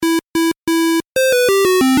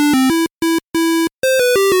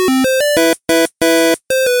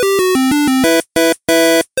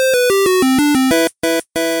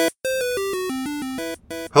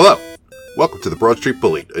Broad Street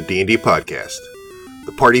Bullied, a D&D podcast.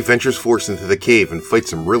 The party ventures forth into the cave and fights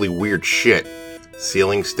some really weird shit.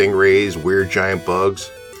 Ceiling stingrays, weird giant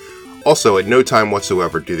bugs. Also, at no time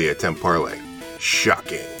whatsoever do they attempt parlay.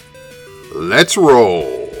 Shocking. Let's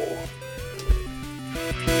roll!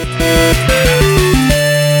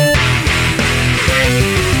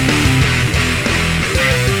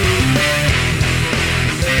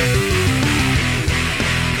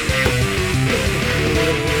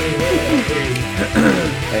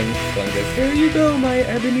 There you go, my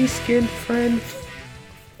ebony-skinned friend.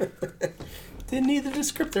 Didn't need the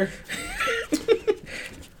descriptor.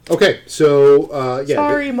 Okay, so, yeah.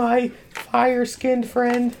 Sorry, my fire-skinned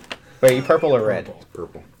friend. Wait, you purple or red?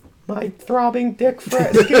 Purple. My throbbing skinned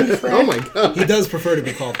friend. Oh my god. He does prefer to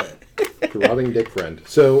be called that. Throbbing dick friend.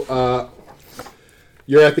 So,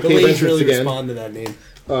 you're at the cave ladies entrance really again. respond to that name.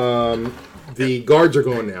 The guards are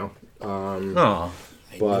going now. Oh.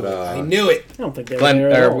 But, I knew it. I don't think they were Glenn, there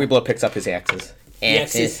at all. Weeblo picks up his axes.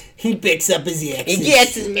 He picks up his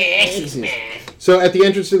axes. Yes. So at the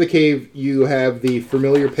entrance to the cave, you have the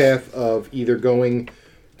familiar path of either going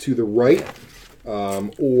to the right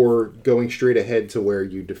or going straight ahead to where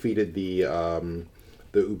you defeated the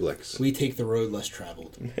Ooblix. We take the road less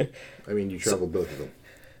traveled. I mean, you traveled both of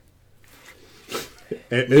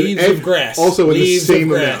them. Leaves of grass. Also in Leaves the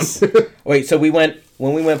same of grass. amount. Wait, so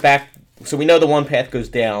when we went back, so we know the one path goes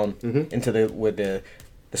down into where the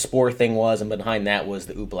spore thing was, and behind that was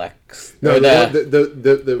the Ooblix. No, Or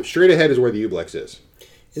the straight ahead is where the Ooblix is.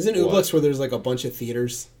 Isn't Ooblix where there's like a bunch of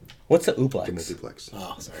theaters? What's the The Ooblix? multiplex.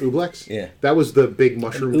 Oh, sorry. Ooblix? Yeah. That was the big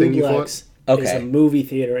mushroom thing you fought? Ooblex Okay. is a movie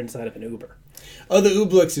theater inside of an Uber. Oh, the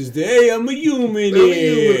Ooblix is the, hey, I'm a human I'm a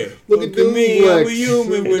here. human. Look at the me, I'm a Ooblix.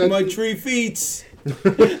 human with my 3 feet.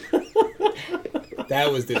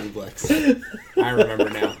 That was the Ooblix. I remember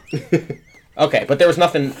now. Okay, but there was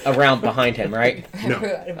nothing around behind him, right? No.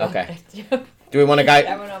 Okay. Do we want to That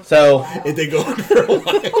guide? went on So It did go on for a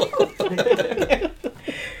while.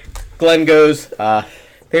 Glenn goes,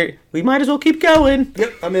 "Here, we might as well keep going.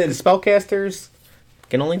 Yep, I'm in. The spellcasters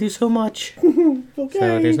can only do so much. Okay.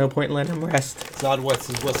 So there's no point in letting them rest. Zod wets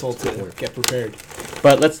his whistle to get prepared.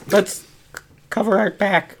 But let's cover our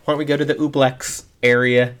back. Why don't we go to the Ooblix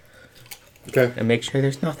area Okay. and make sure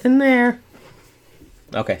there's nothing there?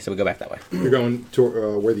 Okay, so we go back that way. You're going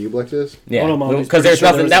to where the Ooblix is? Yeah, Automoni's because there's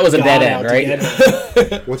pretty sure nothing. there That was a god dead out end, to right?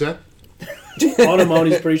 get him. What's that?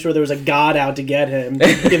 Automoni's pretty sure there was a god out to get him.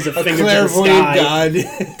 He gives a finger to the Clairvoyant sky. God.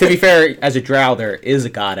 To be fair, as a drow, there is a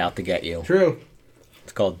god out to get you. True.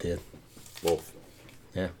 It's called the Both.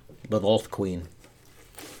 Wolf Queen.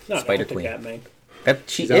 Not Spider out to Queen. get me. That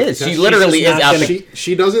she out to is. test. She She's literally just is not out gonna- to.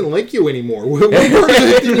 She doesn't like you anymore. What part of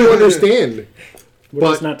that didn't you understand? We're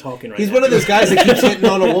just not talking right He's now. one of those guys that keeps hitting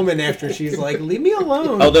on a woman after she's like, leave me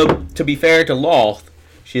alone. Although, to be fair to Loth,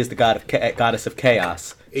 she is the goddess of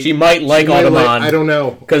chaos. She might like Might Automon. I don't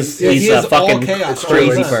know. Because Yeah, he's he a is all fucking chaos.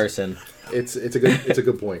 crazy True. person. It's a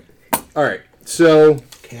good point. All right. So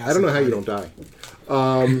Chaos I don't know how you incarnate.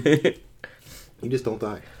 don't die. You just don't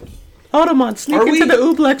die. Automon, sneak Are into we- the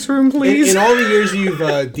Ooblix room, please. In all the years you've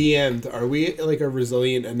DM'd, are we like a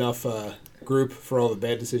resilient enough group for all the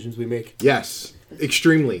bad decisions we make? Yes.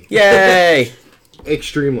 Extremely. Yay!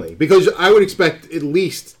 Extremely. Because I would expect at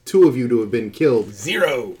least 2 of you to have been killed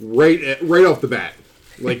 0. right off the bat.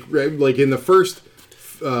 Like in the first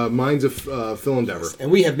Minds of Phil Endeavor.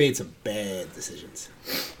 And we have made some bad decisions.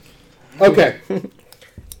 Okay.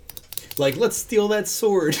 Like, let's steal that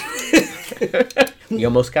sword. You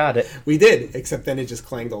almost got it. We did, except then it just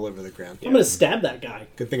clanged all over the ground. I'm gonna stab that guy.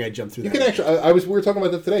 Good thing I jumped through You that. can actually. We were talking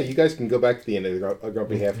about that today. You guys can go back to the end of the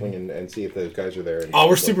Grumpy Halfling and see if those guys are there. And, Oh,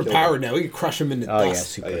 we're like, super kill powered now. We can crush them into Oh, yeah, dust.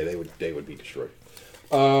 super. them. Oh, yeah, they would be destroyed.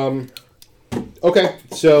 Okay,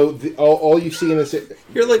 so all you see in this.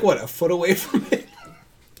 You're like, what, a foot away from it?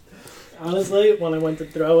 Honestly, when I went to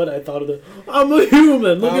throw it, I thought of I'm a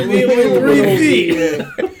human. Look at me, I'm like 3 feet.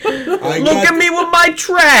 Look at me with my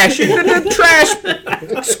trash into the trash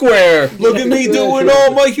square. Look at me doing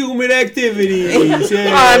all my human activities.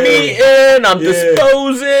 Yeah. I'm eating, I'm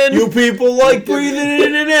disposing. You people like breathing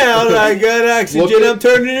in and out. I got oxygen. I'm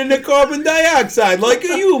turning into carbon dioxide like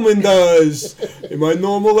a human does in my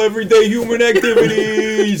normal everyday human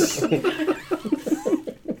activities.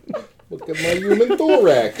 Look at my human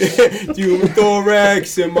thorax. Human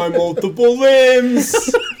thorax and my multiple limbs.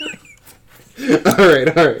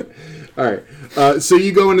 All right. So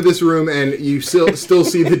you go into this room and you still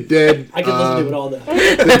see the dead. I could listen to it all day.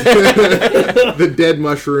 The dead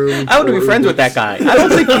mushroom. I would be friends with that guy. I don't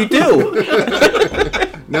think you do.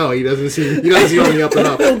 No, he doesn't seem on the up and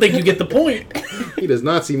up. I don't think you get the point. He does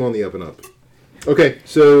not seem on the up and up. Okay,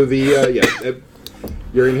 so the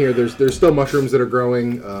You're in here. There's still mushrooms that are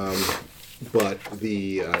growing, but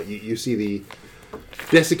you see the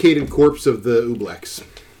desiccated corpse of the Ublex.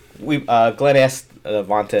 Glenn asked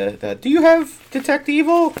Vanta, do you have detect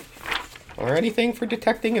evil or anything for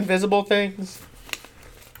detecting invisible things?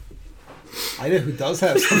 I know who does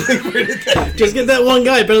have something for detect. Just get that one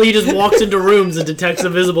guy. Apparently, he just walks into rooms and detects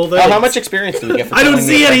invisible things. How much experience do we get? For I don't telling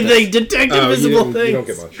see the anything. Detect invisible things. You don't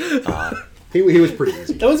get much. He was pretty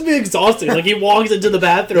easy. That must be exhausting. Like he walks into the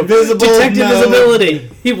bathroom. Invisible, Detect no. invisibility.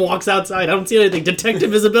 He walks outside. I don't see anything. Detect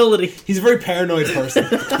invisibility. He's a very paranoid person.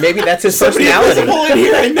 Maybe that's his Somebody personality. invisible in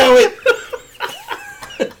here, I know it.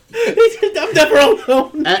 I'm never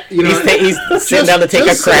alone. He's sitting down to take a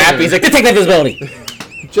just crap. saying. He's like, detect invisibility.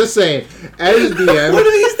 Just saying, as DM, One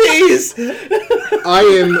of these days.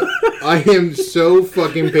 I am so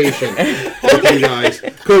fucking patient with you guys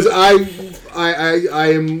because I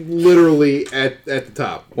am literally at the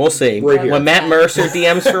top. We'll see. Right here. When Matt Mercer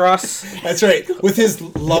DMs for us, That's right. With his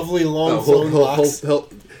lovely long flowing locks. You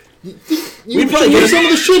probably hear some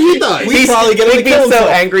of the shit he does. We'd probably get him to he'd be kill so himself.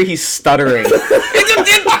 angry he's stuttering.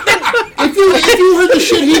 If you heard the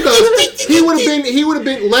shit he does, he would have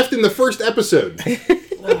been left in the first episode.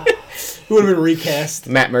 Who would have been recast?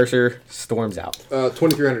 Matt Mercer storms out.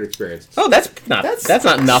 2,300 experience. Oh, that's not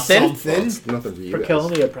nothing. Something. Nothing for you For guys. Kill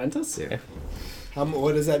the Apprentice? Yeah.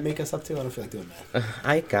 What does that make us up to? I don't feel like doing that.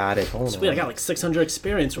 I got it. Hold Sweet, I on. got like 600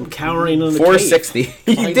 experience from cowering in the 460.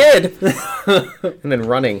 You did. And then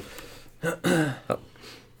running.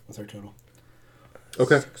 What's our total?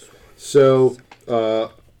 Okay. So,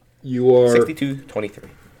 you are... 62-23.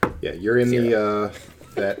 Yeah, you're in the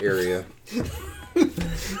that area.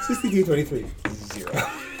 62-23. 0.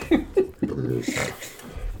 You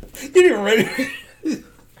didn't even write it.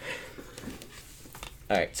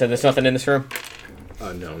 All right. So there's nothing in this room,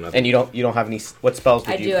 No, nothing. and you don't have any. What spells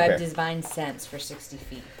did I you do prepare? have Divine Sense for 60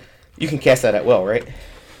 feet. You can cast that at will, right?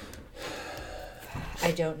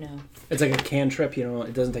 I don't know. It's like a cantrip, you know,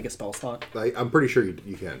 it doesn't take a spell slot. I'm pretty sure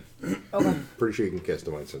you can. Okay. Pretty sure you can cast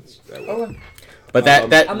Divine Sense. That way. Okay. But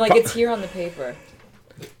that I'm like, it's here on the paper.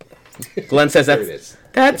 Glenn says There it that's is.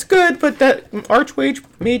 that's good, but that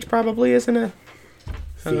Archmage probably isn't a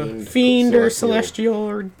fiend or celestial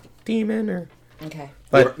or demon or. Okay.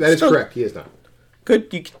 But That is still correct. He is not.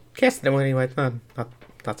 Good, you can cast it anyway. It's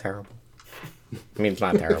not terrible. I mean, it's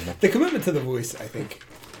not terrible. The commitment to the voice, I think.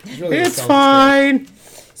 is really what It's sells fine.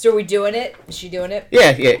 So are we doing it? Is she doing it?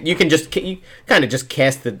 Yeah. You can you kind of just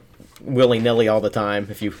cast it willy nilly all the time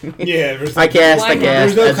if you. it. Yeah, there's I cast. Why I not?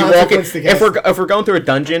 cast. There's no As you walk in, consequence to cast. if we're going through a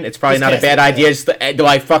dungeon, it's probably Just not a cast bad it, idea. Just do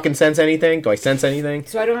I fucking sense anything? Do I sense anything?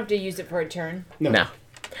 So I don't have to use it for a turn? No.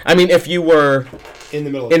 I mean, if you were in the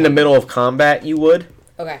middle. in the middle of combat, you would.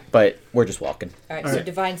 Okay. But we're just walking. Alright, All so right.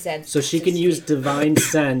 Divine Sense. So she can 60 use feet. Divine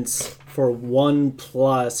Sense for 1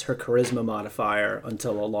 plus her Charisma modifier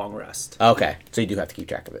until a long rest. Okay, so you do have to keep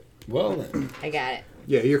track of it. Well then. I got it.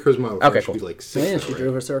 Yeah, your charisma Okay, should cool. be like So yeah, 6. she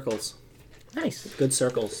drew her circles. Nice. Good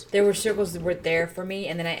circles. There were circles that were there for me,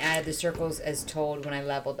 and then I added the circles as told when I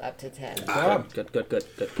leveled up to 10.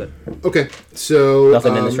 Good. Okay, so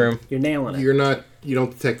Nothing in this room. You're nailing it. You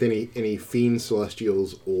don't detect any fiends,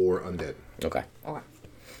 celestials, or undead. Okay. Okay.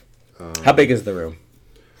 How big is the room?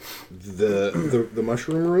 The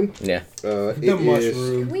mushroom room. Yeah. The The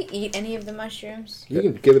mushroom. Can we eat any of the mushrooms? You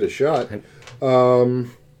can give it a shot.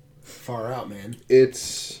 Far out, man.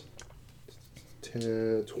 It's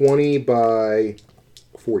 20 by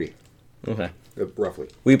 40, Okay. roughly.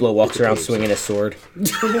 Weeblo walks It's a around cave, swinging his sword.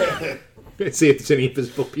 See if there's any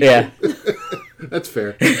invisible people. Yeah. That's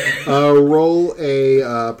fair. Roll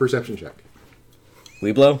a perception check.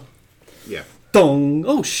 Weeblo. Yeah. Dong.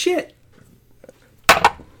 Oh shit.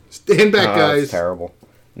 Stand back, That's guys. terrible.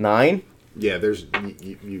 9. Yeah, there's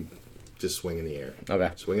you just swing in the air.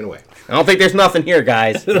 Okay. Swinging away. I don't think there's nothing here,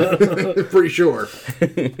 guys. All Pretty sure.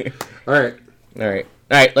 All right.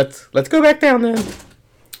 right. Let's go back down then.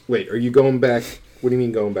 Wait, are you going back? What do you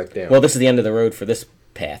mean going back down? Well, this is the end of the road for this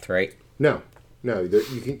path, right? No.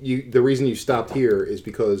 The reason you stopped here is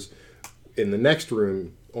because in the next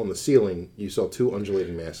room on the ceiling you saw 2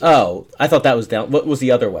 undulating masses. Oh, I thought that was down. What was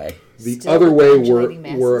the other way? The Still other with way the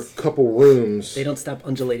undulating were a masses. couple rooms. They don't stop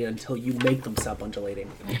undulating until you make them stop undulating.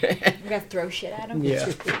 We gotta throw shit at them? Yeah.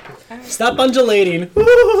 Stop undulating.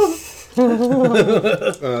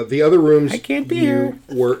 The other rooms I can't be here.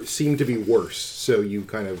 seemed to be worse, so you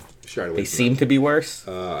kind of shied away. They from seem to be worse.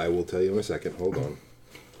 I will tell you in a second. Hold on.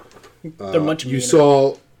 They're much You meaner.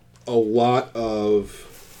 saw a lot of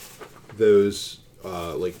those,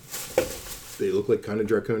 like they look like kind of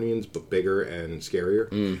draconians, but bigger and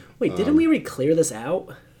scarier. Wait, didn't we re-clear this out?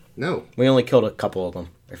 No, We only killed a couple of them.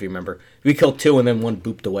 if you remember. We killed 2 and then 1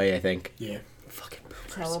 booped away, I think. Yeah. Fucking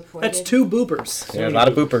Teleported. That's 2 boopers. yeah, a lot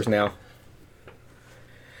of boopers now.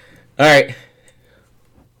 Alright.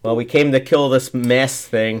 Well, we came to kill this mass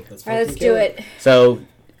thing. All right, let's do it. So,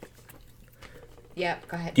 Yeah,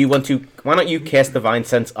 go ahead. do you want to... Why don't you cast Divine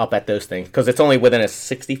Sense up at those things? Because it's only within a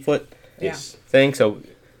 60-foot Yes. thing, so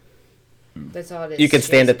That's all it is. you can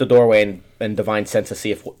stand at the doorway and Divine Sense to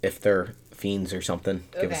see if they're fiends or something.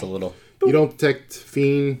 Give us a Okay. little... You don't detect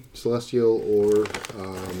fiend, celestial, or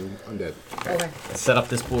undead. Okay. Let's set up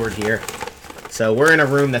this board here. So we're in a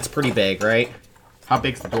room that's pretty big, right? How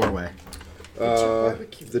big's the doorway?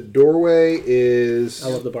 The doorway is I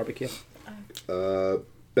love the barbecue.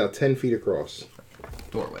 about 10 feet across,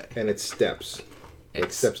 Doorway. and it's steps. Like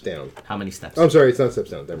It's- steps down. How many steps? Oh, I'm sorry, it's not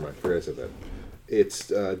steps down. Never mind. Forgot I said that.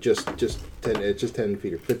 It's just 10. It's just 10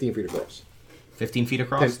 feet or 15 feet across. 15 feet 10,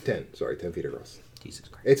 across? 10 feet across. Jesus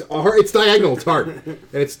Christ. It's hard. It's diagonal. It's hard, and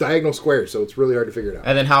it's diagonal square, so it's really hard to figure it out.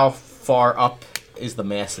 And then how far up is the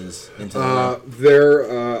masses into the room? They're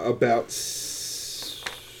about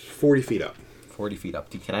 40 feet up. 40 feet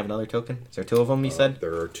up. Can I have another token? Is there 2 of them, you said?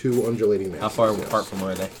 There are 2 undulating masses. How far yes. apart from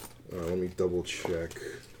where are they? Let me double check.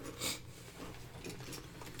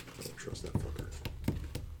 Don't trust that fucker.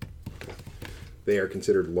 They are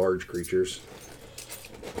considered large creatures.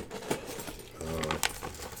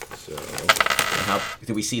 So, And how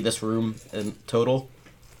do we see this room in total?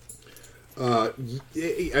 I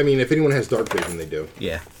mean, if anyone has dark vision, they do.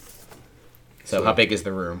 Yeah. So how big is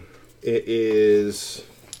the room? It is.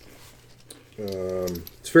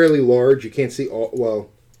 It's fairly large. You can't see all. Well,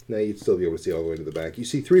 now you'd still be able to see all the way to the back. You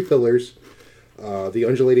see 3 pillars. The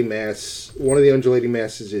undulating mass. One of the undulating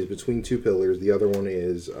masses is between 2 pillars. The other one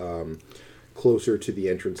is closer to the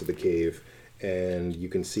entrance of the cave, and you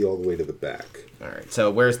can see all the way to the back. All right. So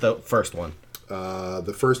where's the first one?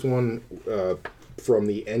 The first one from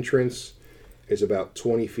the entrance is about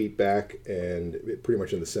 20 feet back and pretty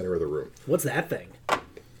much in the center of the room. What's that thing?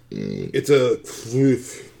 It's a.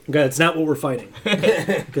 Okay, it's not what we're fighting.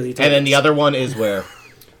 Because he And then the other one is where?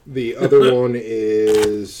 The other one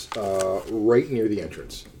is right near the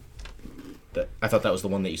entrance. I thought that was the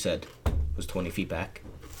one that you said was 20 feet back.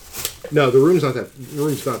 No, the room's not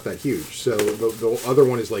that huge. So the other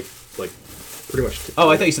one is like pretty much. Oh,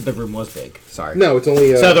 I thought you said the room was big. Sorry. No, it's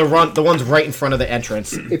only. So the one's right in front of the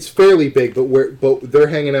entrance. It's fairly big, but they're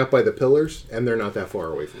hanging out by the pillars, and they're not that far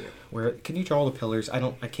away from you. Where can you draw the pillars? I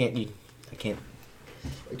can't.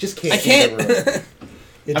 I just can't. I can't.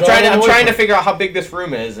 You I'm draw it on the trying to whiteboard. figure out how big this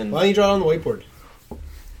room is, and Why don't you draw it on the whiteboard?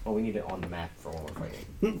 well, we need it on the map for when we're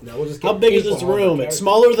fighting. No, we'll just How get big is people this on the room? character. It's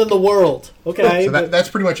smaller than the world. Okay, So but that's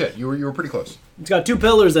pretty much it. You were pretty close. it's got 2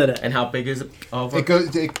 pillars in it. And how big is it? Over? It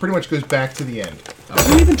goes. It pretty much goes back to the end. Are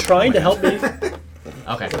you even trying to help me?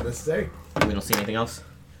 Okay. Necessary. We don't see anything else.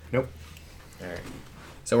 Nope. All right.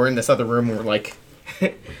 So we're in this other room. And we're like,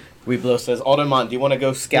 Weeblo says, Aldermont, do you want to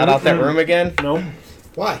go scout out that room again? No.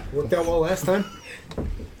 Why? Worked out well last time.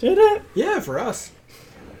 Did it? Yeah, for us.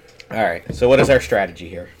 All right. So what is our strategy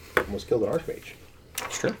here? Almost killed an archmage.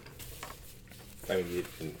 It's true. I mean, you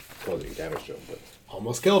didn't cause any damage to him, but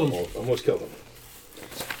Almost killed him. almost killed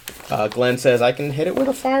him. Glenn says I can hit it with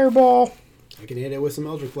a fireball I can hit it with some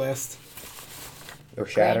Eldritch Blast. or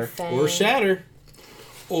shatter. Or shatter.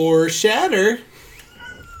 Or shatter.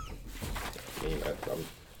 I mean,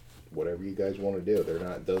 whatever you guys want to do. They're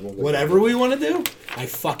not. Doesn't look like Whatever we want to do, I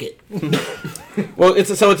fuck it. Well, it's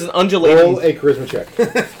an undulating. Roll a charisma check.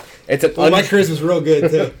 It's an Well, my charisma's real good,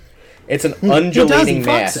 too. it's an undulating Fucks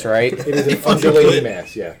mass, it. right? It is an undulating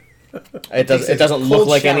mass. Yeah. It doesn't look Cold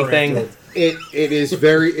like shower anything. afterwards. It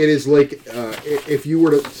is like if you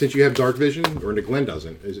were to, since you have dark vision, or Glenn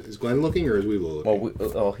doesn't. Is Glenn looking or is Weeblo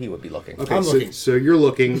looking? Well, he would be looking. Okay, I'm looking. so you're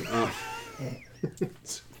looking.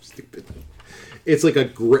 So stupid. It's like a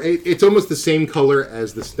gray. It's almost the same color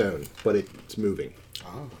as the stone, but it's moving.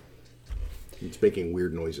 It's making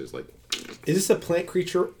weird noises. Like, Is this a plant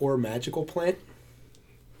creature or magical plant?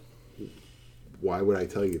 why would I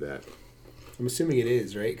tell you that? I'm assuming it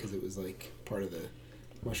is, right? Because it was like part of the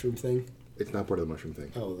mushroom thing. It's not part of the mushroom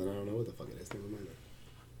thing. Oh, then I don't know what the fuck it is. Never mind.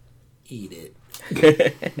 Eat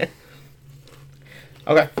it.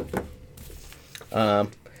 Okay.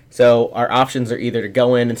 So our options are either to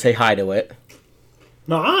go in and say hi to it,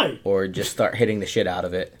 No, hi. or just start hitting the shit out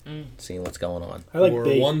of it, seeing what's going on. I like or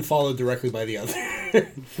bait. one followed directly by the other.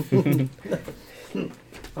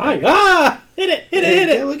 Hi. Ah! Hit it! Hit it! Hit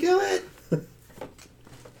it! Kill it.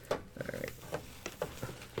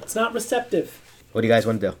 It's not receptive. What do you guys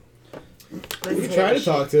want to do? We can try to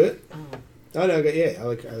talk to it. Oh no, yeah, I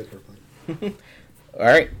like her plan. All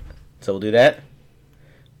right. So we'll do that.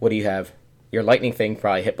 What do you have? Your lightning thing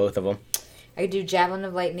probably hit both of them. I could do Javelin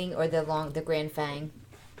of Lightning or the Grand Fang.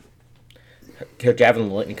 Her javelin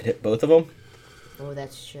of lightning could hit both of them. Oh,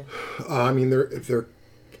 that's true. I mean, if they're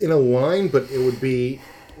in a line, but it would be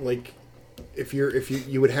like if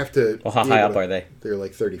you would have to. Well, how high up are they? They're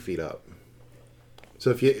like 30 feet up.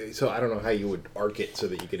 So I don't know how you would arc it so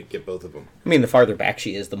that you could get both of them. I mean, the farther back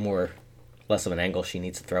she is, the less of an angle she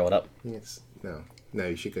needs to throw it up. Yes.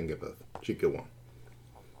 No, she couldn't get both. She'd get one.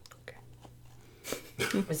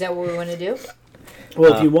 Is that what we want to do?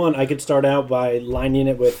 Well, if you want, I could start out by lining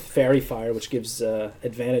it with Fairy Fire, which gives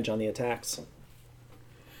advantage on the attacks.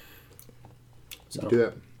 So, Do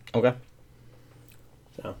that. Okay.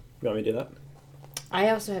 So, you want me to do that? I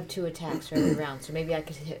also have 2 attacks for every round, so maybe I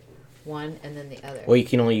could hit one and then the other. Well, you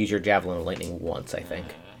can only use your javelin of lightning once, I think.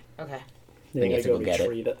 Okay. Then you have to go get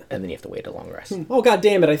retrieve it, and then you have to wait a long rest. Oh, god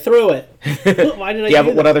damn it, I threw it. Why did I do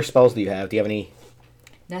that? What other spells do you have? Do you have any?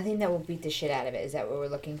 Nothing that will beat the shit out of it. Is that what we're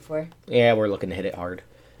looking for? Yeah, we're looking to hit it hard.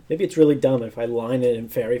 Maybe it's really dumb if I line it in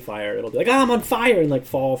Fairy Fire. It'll be like, I'm on fire, and like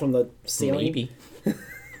fall from the ceiling. Maybe.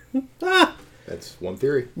 Ah! That's one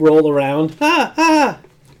theory. Roll around. Ah! Ah!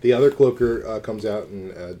 The other cloaker comes out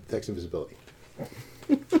and detects invisibility.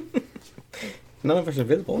 None of us are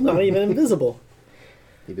invisible. Not even invisible.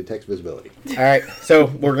 He detects visibility. All right, so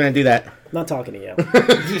we're gonna do that. I'm not talking to you.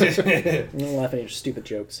 I'm not laughing at your stupid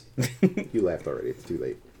jokes. You laughed already. It's too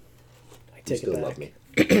late. I You take still it love back. me.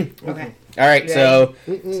 Okay. All right, You so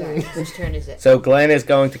Sorry. Whose turn is it? so Glenn is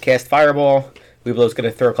going to cast Fireball. Weeblo's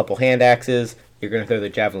gonna throw a couple hand axes. You're gonna throw the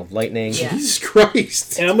javelin of lightning. Yeah. Jesus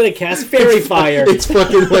Christ! And I'm going to cast Fairy Fire. It's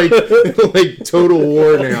fucking like Total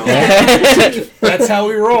War now. That's how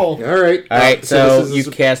we roll. All right. All right, so this you is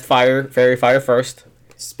cast Fairy Fire first.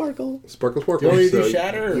 Sparkle. Sparkle. Do you want me to do So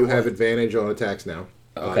Shatter or you what? have advantage on attacks now.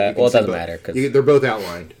 Okay, you can well, it see doesn't both. matter, 'cause- They're both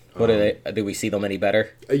outlined. What are they? Do we see them any better?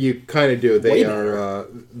 You kind of do. They Way are.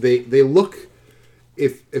 They look.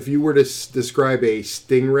 If you were to describe a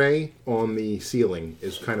stingray on the ceiling,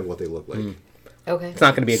 is kind of what they look like. Okay. It's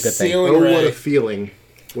not gonna be a good thing. Ceiling- Oh, what a Ray. feeling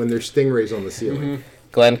when there's stingrays on the ceiling.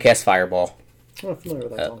 Glenn casts Fireball. Oh, I'm familiar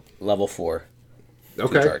with that song. Level 4. 2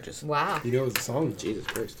 Okay. charges. Wow. You know the song? Jesus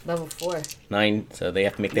Christ. Level 4. 9, so they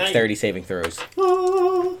have to make dexterity saving throws.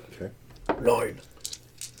 Ah. Okay. Lord.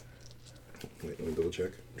 Wait, let me double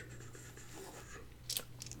check.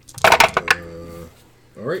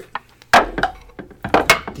 All right.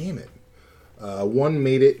 Damn it. One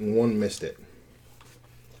made it and one missed it.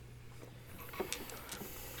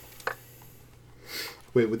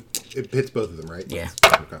 Wait, it hits both of them, right? Yeah.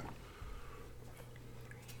 Okay.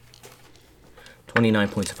 29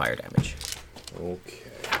 points of fire damage. Okay.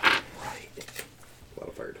 A lot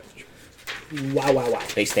of fire damage. Wow, wow, wow.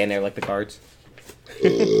 They stand there like the cards.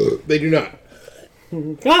 They do not.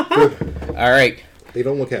 All right, They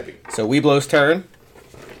don't look happy. so Weeblow's turn.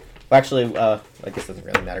 Well, actually, I guess it doesn't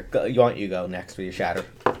really matter. You go next with your shatter.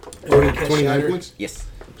 29 Shatter. points Yes.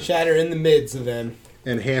 Shatter in the mids of them.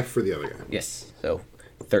 and half for the other guy. Yes. So,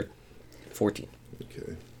 14.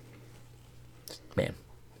 Okay. Man.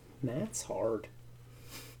 Math's hard.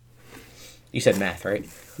 You said math, right?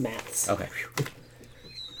 Maths. Okay.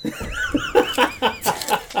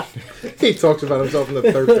 He talks about himself in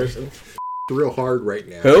the third person. Real hard right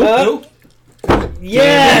now. Who?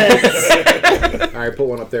 Yes! All right, put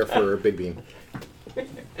one up there for Big Bean. I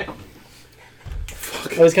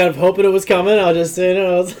was kind of hoping it was coming. I'll just say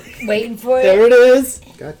no. I was like, Waiting for there it. it is.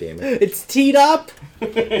 God damn it. It's teed up.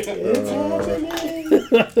 It's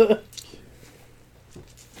happening.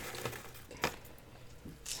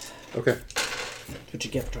 Okay. That's what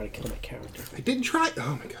you get for trying to kill my character. I didn't try.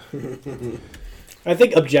 Oh my god. I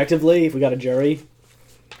think objectively, if we got a jury,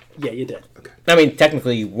 yeah, you did. I mean,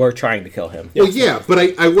 technically, you were trying to kill him. Well, yeah, but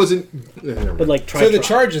I wasn't. Never mind. But like, try. So the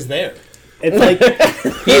charge is there. It's like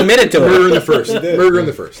He admitted to Murder in it. the first. Murder in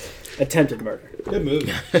the first. attempted murder. Good move.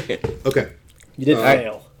 Okay. You did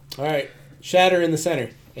fail. All right. Shatter in the center.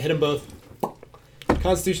 I hit them both.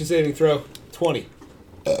 Constitution saving throw. 20.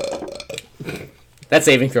 That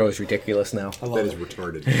saving throw is ridiculous now. I That love is it.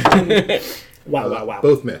 retarded. Wow, wow, wow.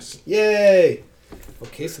 Both miss. Yay!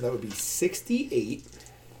 Okay, so that would be 68.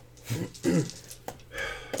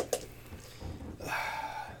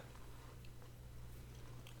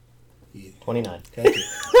 29. Thank you.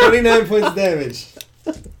 29 points of damage.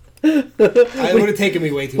 It would have taken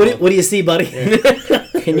me way too long. What do you see, buddy? Can you It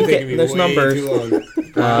would've taken get me those way numbers? too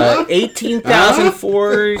long.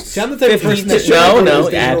 18,004. See, I'm the type of person that should No, have no,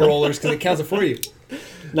 those add digital them. rollers because it counts it for you.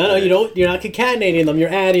 No, you don't. You're not concatenating them.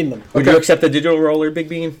 You're adding them. Would you accept the digital roller, Big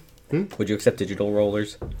Bean? Would you accept digital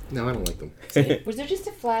rollers? No, I don't like them. Was there just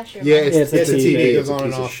a flash? Or Yeah, it's Yeah, a TV. It goes It's a on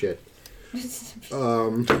and piece of off. shit.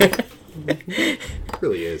 It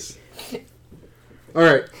really is. All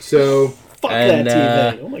right, so Fuck And,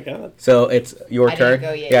 that TV. Oh my god. So it's your I turn. didn't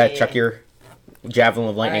go yet, yeah, chuck yeah. your javelin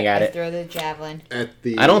of All lightning right, at I it. throw the javelin. at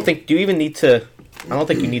the I don't think. Do you even need to? I don't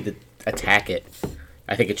think you need to attack it.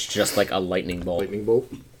 I think it's just like a lightning bolt. lightning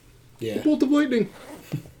bolt. Yeah. Bolt of lightning.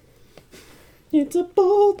 It's a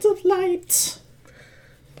bolt of light, Is that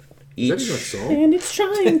even a Each. song? and it's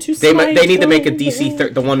trying to. They need to make a smite DC. the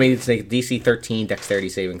The one needs to make a DC 13 Dexterity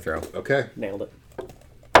saving throw. Okay, Nailed it.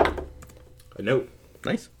 a note.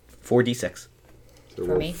 Nice. 4d6. So For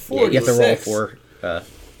roll- me? Yeah, you have to roll 46. for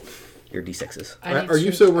your d6s. I need Are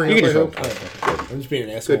you to- sobering You up? can I just hope? roll. I'm just being an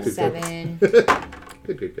asshole. Good. 7,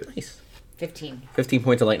 Good. Nice. 15. 15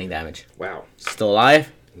 points of lightning damage. Wow, Still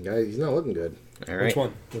alive. guys, he's not looking good. All right. Which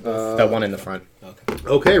one? The one in the front. Okay.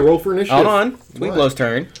 Okay, roll for initiative. Hold on. What? Weeblow's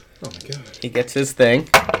turn. Oh my god. He gets his thing.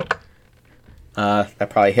 That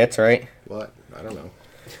probably hits, right? What? I don't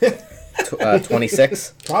know.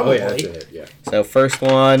 26. Probably. Oh yeah, that's a hit. Yeah. So first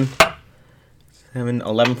one,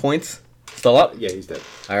 11 points. Still up. Yeah, he's dead.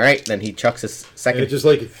 All right. Then he chucks his And second. it just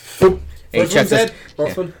like, boop. He First chucks one's his, dead.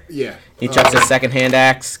 First one. Yeah. he chucks his second hand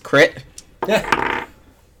axe. Crit. Yeah.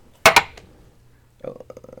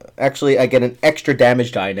 Actually, I get an extra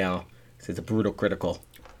damage die now. 'Cause it's a brutal critical.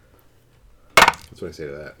 That's what I say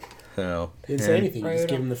to that. So Didn't say anything. You just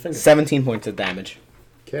gave him the finger. 17 points of damage.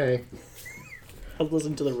 Okay. I'll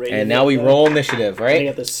listen to the radio. And now we roll initiative, They right?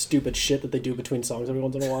 got this stupid shit that they do between songs every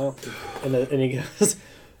once in a while, and he goes,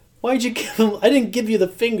 "Why'd you give him? I didn't give you the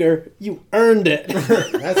finger. You earned it."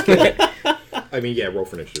 That's good. I mean, yeah, roll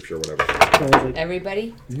for initiative, sure, whatever. I was like,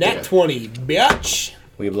 Everybody? Nat 20, bitch.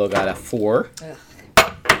 Weeblow got a 4. Ugh.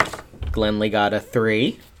 Glenley got a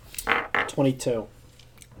 3. 22.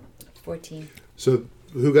 14. So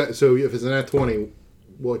who got? So if it's a nat 20,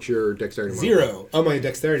 what's your dexterity modifier? 0. Oh, my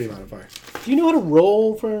dexterity modifier. Do you know how to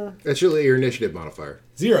roll for? That's your initiative modifier.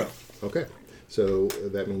 0. Okay. So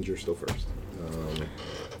that means you're still first.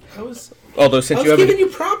 I was Although since you have giving you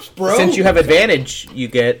props, bro. since you have advantage, you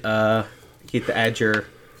get to add your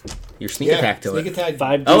sneak attack to sneak it. attack.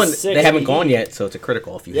 5d6. Oh, and they haven't gone yet, so it's a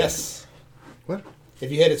critical if you Yes. What?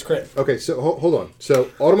 If you hit, it's crit. Okay, so hold on. So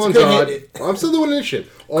Automon's It's a odd. good hit. I'm still doing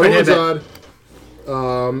initiative. Good hit. Automon's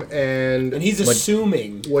odd. And And he's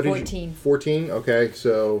assuming. what did 14. you? 14. Okay,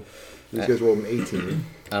 so these guys rolled an 18.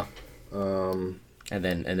 Oh. And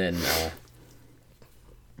then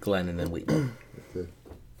Glenn and then Weeble.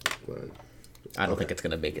 I don't think it's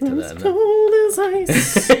gonna make it to the end. Cold as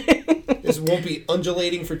ice. This won't be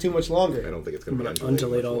undulating for too much I longer. don't think it's going to be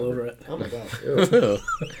Undulate all over it. Oh my god.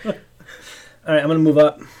 All right, I'm gonna move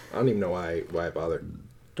up. I don't even know why I bother.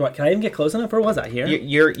 Can I even get close enough, or was I here?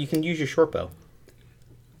 You can use your short bow.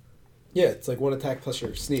 Yeah, it's like one attack plus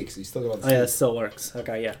your sneak, so you still go on the Oh yeah, that sneak. still works.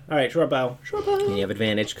 Okay, yeah. All right, short bow. Short bow. And you have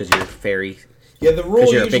advantage because you're fairy. Yeah, the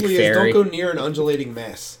rule you're a big usually is fairy. don't go near an undulating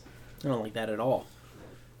mass. I don't like that at all.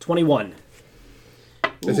 21.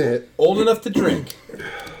 That's a hit. Old enough to drink.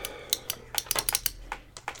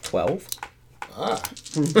 12. Ah.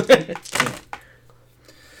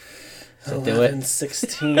 So do 11, it.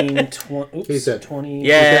 16, 20. Oops, He's dead. 20.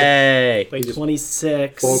 Yay! Wait, just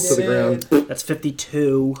 26. Falls to the ground. That's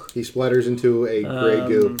 52. He splatters into a gray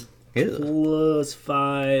goo. Ew. Plus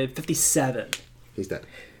 5. 57. He's dead.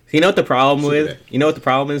 You know what the problem Super with? bad. You know what the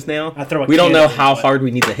problem is now? I throw a We don't can know at how it. hard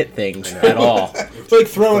we need to hit things at all. It's like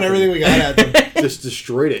throwing everything we got at them. Just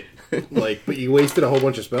destroyed it. Like, but you wasted a whole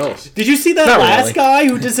bunch of spells. Did you see that Not last really. guy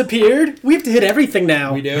who disappeared? We have to hit everything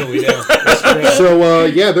now. We do. That's true. So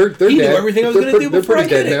yeah, they're He knew dead. everything I was They're gonna do They're before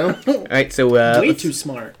pretty I dead did now. All right, so Way let's too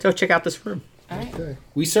smart. go check out this room. All right.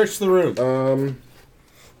 We searched the room.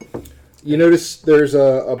 You notice there's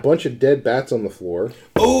a bunch of dead bats on the floor.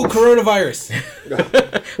 Oh, coronavirus.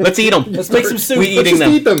 Let's eat them. Let's make some soup. We Let's eating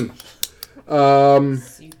just them. eat them.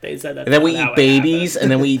 They said that And then we that eat would babies, and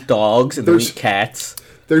then we eat dogs, and then we There's- eat cats.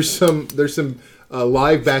 There's some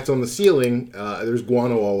live bats on the ceiling. There's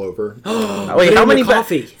guano all over. Oh, wait, how in many the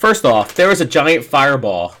coffee. First off, there was a giant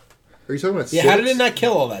fireball. Are you talking about Yeah, how did it not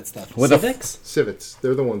kill all that stuff? With Civics? Civets.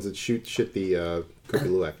 They're the ones that shit the Cookie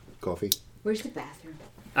Luwak coffee. Where's the bathroom?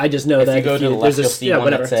 I just know If that you go to the there's left, you'll see one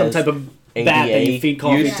whatever, that some says type of bat that you ADA feed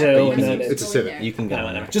coffee use, to, but you and can then use It's a civet. You can go Yeah, in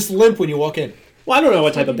whatever. there. Just limp when you walk in. Well, I don't know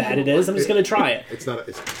what type of bat it is. I'm just gonna try it. It's not.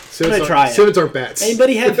 gonna try it. Civets aren't bats.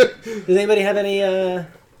 Anybody have? Does anybody have any?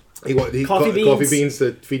 He Coffee beans? Coffee beans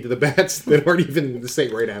to feed to the bats that aren't even the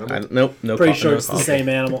same right animal. Nope, no. Pretty co- sure no it's the coffee. same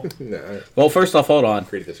animal. No, I Well, first off, hold on.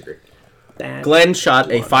 agree to disagree. Bat. Glenn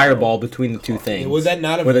shot a fireball between the two things. Would that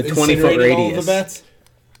not have with a 20-foot incinerated all of radius? the bats?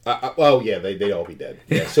 Oh yeah, they'd all be dead.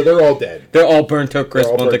 Yeah, so they're all dead. They're all burnt to a crisp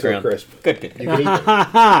They're all on the burnt to a ground. crisp. Good. You can eat them. Ha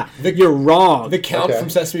ha! You're wrong. The Count Okay. from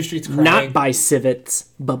Sesame Street's crying. Not by civets,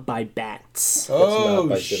 but by bats. That's not Oh,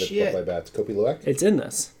 by Civets, shit. but by bats. Kopi Luwak? It's in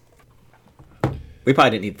this. We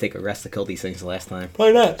probably didn't need to take a rest to kill these things last time.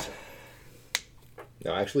 Probably not.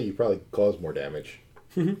 No, actually, you probably caused more damage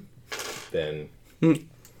than.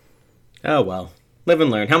 Oh well. Live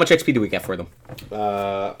and learn. How much XP do we get for them?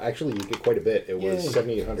 Actually, you get quite a bit. It was Yay.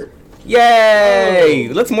 7,800. Yay!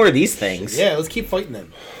 Let's more of these things. Yeah, let's keep fighting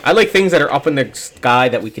them. I like things that are up in the sky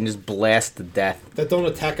that we can just blast to death. That don't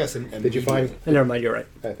attack us. And Did you find? Never mind, you're right.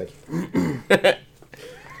 Thank you.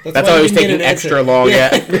 That's why it was taking extra long. Yeah.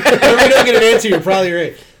 If you don't get an answer, you're probably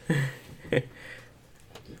right.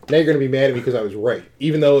 Now you're going to be mad at me because I was right,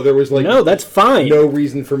 even though there was like No, that's fine. no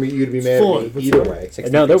reason for you to be mad fine. at me either way.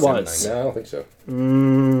 No, there was. No, I don't think so.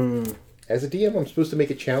 As a DM, I'm supposed to make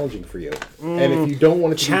it challenging for you, and if you don't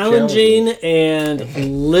want it to Challenging be and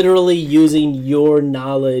literally using your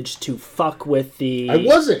knowledge to fuck with the. I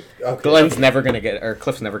wasn't. Okay. Glenn's never gonna get, or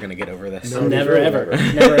Cliff's never gonna get over this. No. Never ever.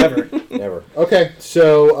 Never. Never ever. Never. Okay,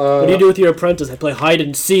 so What do you do with your apprentice? I play hide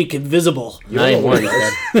and seek, invisible. You don't know what he 9-1.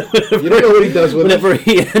 does. You don't know what he does with it. Whenever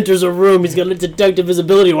he enters a room, he's gonna detect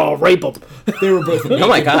invisibility while I'll rape him. They were both. Oh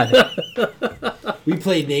my god. We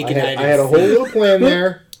played I naked. I had a whole little plan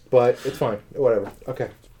there, but it's fine. Whatever. Okay,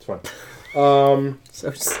 it's fine.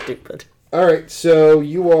 So stupid. All right, so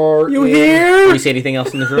you are. You in- Do here? you see anything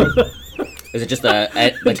else in this room? Is it just like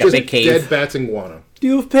a Just big cave? Dead bats and guano. Do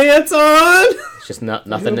you have pants on? It's just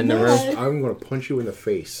nothing in the room. I'm gonna punch you in the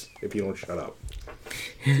face if you don't shut up.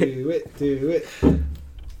 Do it. Do it.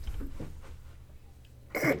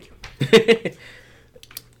 Thank you.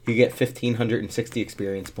 You get 1,560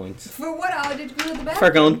 experience points For what? I did go to the for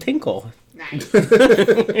bathroom. going tinkle. Nice. I like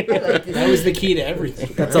this. That was the key to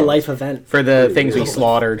everything. That's a life event. For the things we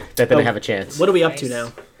slaughtered that didn't have a chance. What are we up to Nice.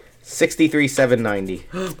 now? 63,790.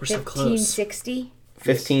 We're so close. 1560.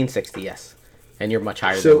 1560, yes. And you're much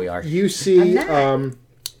higher than So we are. you see, I'm not.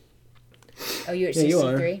 Oh, you're at Yeah, you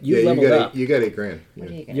are. 63? You yeah, leveled got up. you got $8,000. What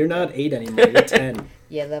are you gonna You're do? not 8 anymore. You're 10.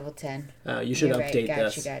 Yeah, level 10. You should You're right. update Gotcha,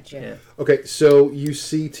 this. gotcha. Yeah. Okay, so you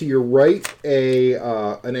see to your right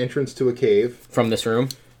an entrance to a cave From this room?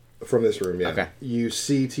 from this room. Yeah. Okay. You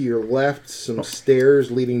see to your left some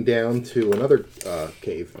stairs leading down to another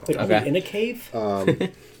cave. Wait, are Okay. we in a cave?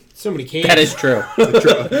 So many caves. That is true.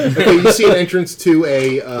 Okay, you see an entrance to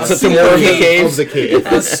a So more of the area caves? of the cave.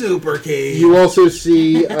 A super cave. You also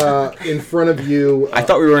see in front of you. I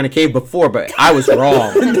thought we were in a cave before, but I was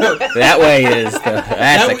wrong. That way is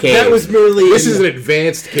that's a cave. That was merely. This is an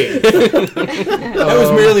advanced cave. That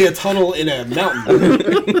was merely a tunnel in a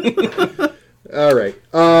mountain. All right.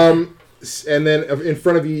 And then in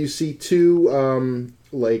front of you, you see two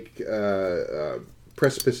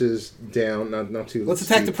precipices down. Not too. Let's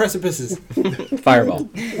attack the steep. precipices. Fireball.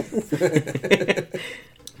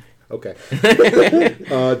 Okay.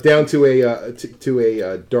 Down to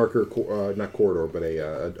a darker, not corridor, but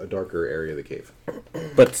a darker area of the cave.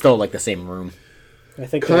 But still like the same room. I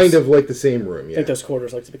think Kind those- of like the same room. I Yeah. think those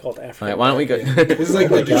quarters like to be called Africa. All right, why don't we go? This is like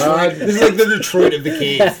the God. Detroit. This is like the Detroit of the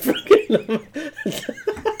cave.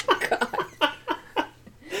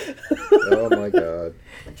 Oh my God.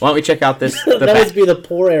 Why don't we check out this? The that back? would be the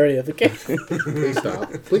poor area of the cave. Please stop.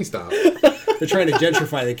 Please stop. They're trying to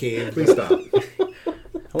gentrify the cave. Please stop.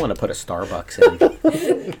 I want to put a Starbucks in.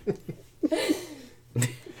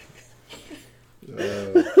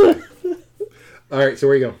 All right. So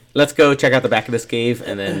where you go? Let's go check out the back of this cave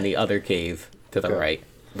and then the other cave to the Okay. right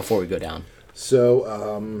before we go down. So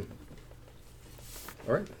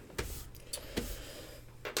all right.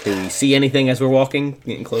 Do we see anything as we're walking,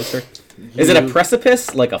 getting closer? Is it a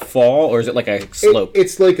precipice, like a fall, or is it like a slope?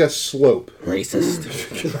 It's like a slope. Racist.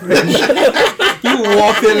 You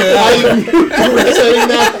walked in and out. You were saying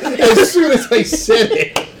that as soon as I said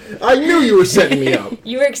it. I knew you were setting me up.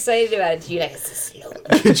 You were excited about it. You're like, it's a slow.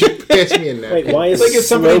 Could you pass me a napkin? Wait, why is It's like if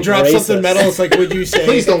somebody slope drops racist? something metal, it's like, would you say?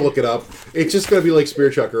 Please don't look it up. It's just gonna be like Spear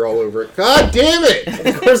Chucker all over it. God damn it!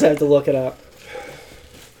 Of course I have to look it up.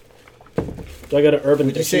 Do I go to Urban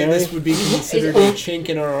Would you say Dictionary? this would be considered a chink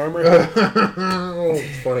in our armor? Oh,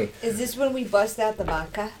 it's funny. Is this when we bust out the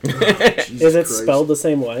vodka? Jesus Is it Christ. spelled the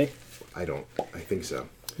same way? I don't. I think so.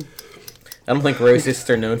 I don't think racists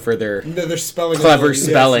are known for their. No, they're spelling. Clever Yes,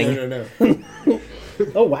 spelling. No.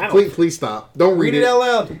 Oh wow! Please stop. Don't read, Read it out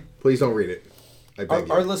loud. Please don't read it. I beg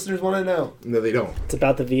Our you. listeners want to know. No, they don't. It's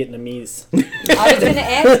about the Vietnamese. I was going to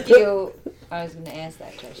ask you. I was going to ask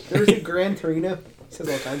that question. There's a Gran Torino. It says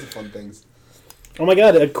all kinds of fun things. Oh my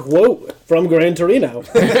god! A quote from Gran Torino.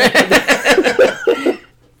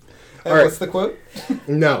 All right. What's the quote?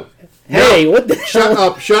 No. Hey, what the Shut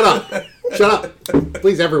up. Shut up. Shut up.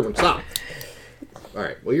 Please, everyone, stop. All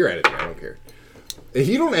right. Well, you're editing. I don't care. If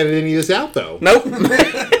you don't edit any of this out, though. Nope.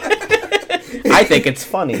 I think it's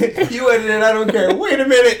funny. You edit it, I don't care. Wait a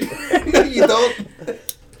minute. No, you don't.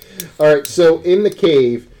 All right. So in the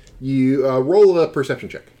cave, you roll a perception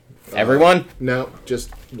check. Everyone? No,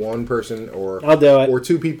 just one person or I'll do it. or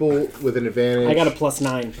two people with an advantage. I got a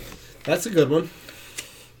 +9. That's a good one.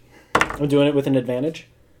 I'm doing it with an advantage.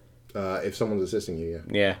 If someone's assisting you, yeah.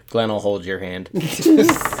 Yeah, Glenn will hold your hand. I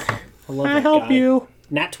love that guy.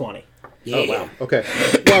 Nat 20. Yeah. Oh wow. Okay.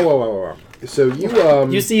 Wow. So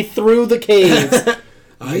you You see through the caves.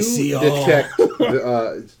 I see all. detect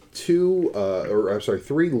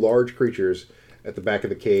three large creatures at the back of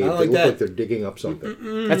the cave. I like they look that. like they're digging up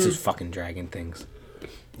something. That's just fucking dragon things.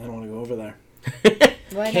 I don't want to go over there.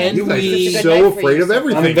 Why Can not? You guys we- It's a are good so night for afraid you, of so-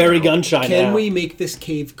 everything. I'm very now. gun shy Can now. we make this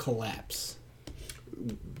cave collapse?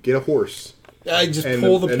 Get a horse? I just And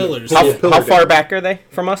pull the- the and pillars. pull the pillar How far down. back are they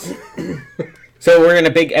from us? So we're in a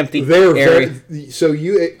big empty They're area. so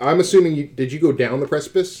you. I'm assuming you did. You go down the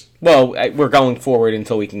precipice? Well, we're going forward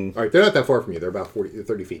until we can. All right. They're not that far from you. They're about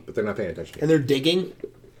 30 feet, but they're not paying attention. And they're digging.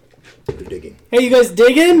 They're digging. Hey, you guys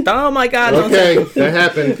digging? Oh my god! don't Okay, that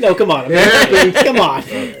happened. No, come on. That happened. Come on.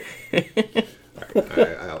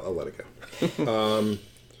 I'll let it go.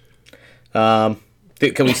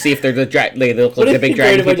 Can we see if they're they look Would like the it be big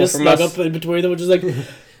great dragon if I people just from snuck us? up in between them and just like,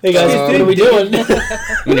 hey guys, what are we doing?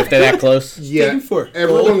 I mean, if they're that close. Yeah. Digging for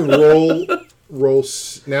Everyone roll.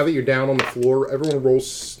 Now that you're down on the floor, everyone roll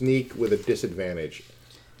sneak with a disadvantage.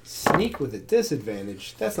 Sneak with a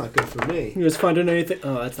disadvantage. That's not good for me. You guys finding anything?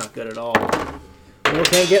 Oh, that's not good at all. Well,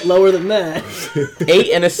 can't get lower than that.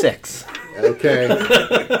 8 and a 6. Okay.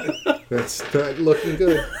 That's not looking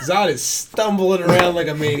good. Zod is stumbling around like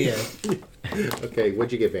a maniac. Okay,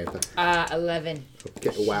 what'd you get, Vanta? 11.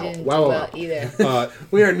 Okay, wow. Didn't do Wow. well either.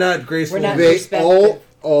 We are not graceful. We're not- They Perspective.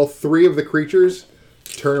 all three of the creatures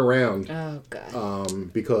turn around Oh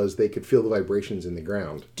god. because they could feel the vibrations in the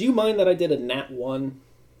ground. Do you mind that I did a nat 1?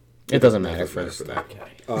 It doesn't matter Doesn't for matter us. for that.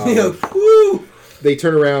 Okay. Woo! They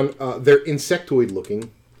turn around. They're insectoid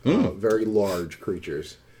looking, very large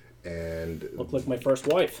creatures, and Look like my first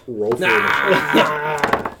wife. roll for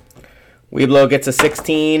initiative. Weeblo gets a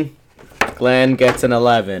 16. Glenn gets an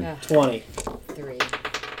 11. 20. 3.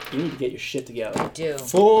 You need to get your shit together. Do.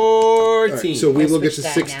 14. All right, so we Let's look at the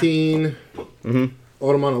switch that now. 16.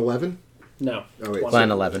 Automon 11. No. Oh, wait. 20.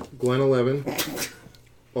 Glenn 11. Glenn 11.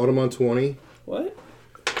 Automon 20. What?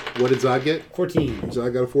 What did Zod get? 14.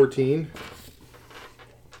 Zod got a 14.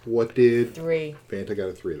 What did 3. Vanta got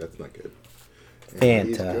a 3? That's not good. And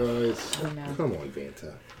these Vanta. guys, Oh no. come on,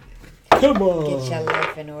 Vanta. Come on. Get your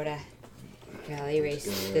life in order. I'll erase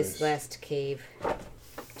this last cave.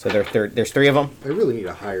 So there's 3 of them. I really need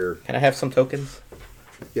a higher. Can I have some tokens?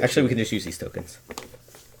 Yeah, Actually, we can just use these tokens.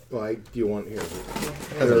 Well, do you want here?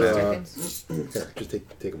 Doesn't matter. Tokens. Here, just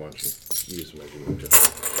take a bunch and use them as you want to.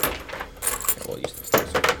 Yeah, we'll use those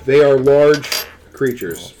tokens. They are large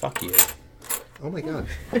creatures. Fuck you. Oh my god.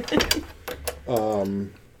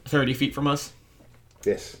 30 feet from us.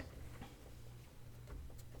 Yes.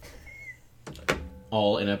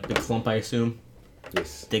 All in a big clump, I assume.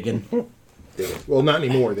 Yes. Digging. Well, not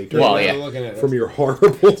anymore. They turn Well, around yeah. Looking at from us. your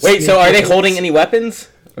horrible. Wait, so are they sneak- holding any weapons?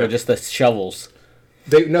 Or just the shovels?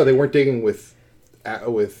 They weren't digging with.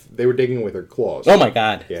 They were digging with their claws. Oh my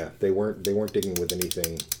god. Yeah, they weren't digging with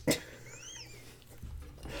anything.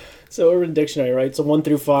 So Urban Dictionary, right? So 1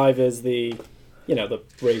 through 5 is the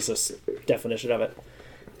racist definition of it.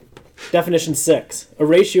 Definition 6: a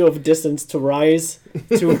ratio of distance to rise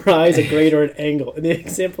a grade or an angle. And the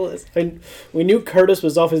example is, we knew Curtis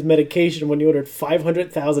was off his medication when he ordered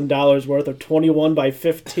 $500,000 worth of 21 by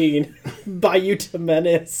 15 Bayou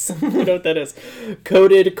Temenis. You know what that is?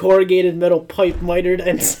 Coated corrugated metal pipe mitered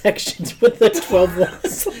and sections with the 12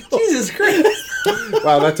 ones. Jesus Christ.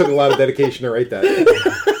 Wow, that took a lot of dedication to write that.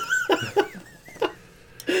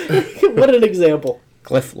 What an example.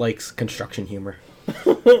 Cliff likes construction humor.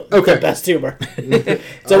 Okay. Best humor.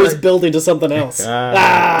 It's always building to something else. All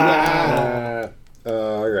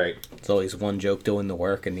right. It's always one joke doing the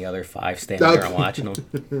work and the other 5 standing there and watching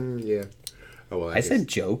them. Yeah. Oh well. I guess said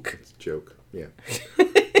joke. it's a joke. Yeah.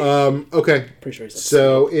 Okay. Pretty sure he said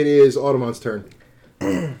So it is Automon's turn.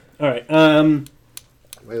 All right.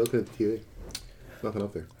 Wait, look at the TV. Nothing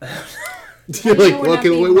up there. You're like, we're not okay,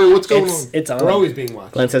 being wait, what's going on? It's on. We're always being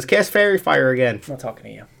watched. Glenn says, cast fairy fire again. I'm not talking to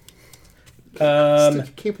you. I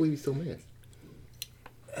can't believe he's still mad.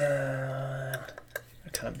 They're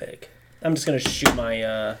kind of big. I'm just gonna shoot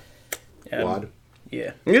my Wad.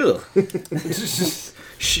 Yeah. Ew.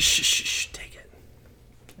 Shh. Take it.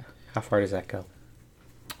 How far does that go?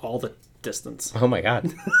 All the distance. Oh my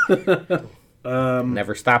god.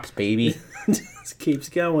 Never stops, baby. Just keeps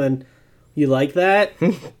going. You like that?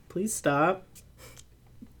 Please stop.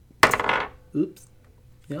 Oops.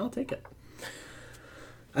 Yeah, I'll take it.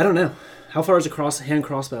 I don't know. How far is a hand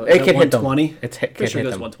crossbow? It can hit them. 120? It's Pretty can sure hit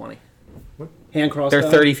it goes them. 120. Hand crossbow? They're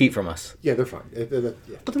 30 feet from us. Yeah, they're fine. Yeah.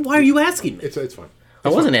 But then why are you asking me? It's fine. I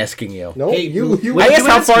wasn't asking you. No, Hey, you I Wait, asked you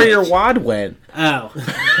how asked far me. your wad went. Oh.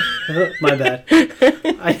 My bad.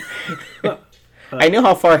 I know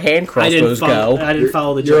how far hand crossbows go. I didn't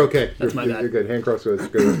follow the You're joke. okay. That's my bad. You're good. Hand crossbow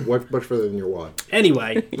goes much further than your wad.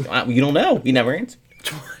 Anyway, You don't know. You never answered.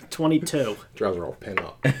 22. Jaws are all pent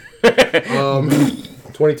up.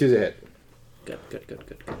 22's a hit. Good.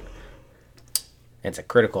 It's a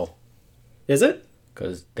critical Is it?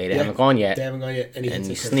 because they haven't gone yet. They haven't gone yet. And, he And you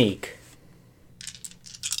hits a sneak.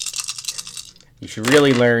 You should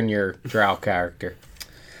really learn your drow character.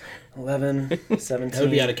 11, 17, That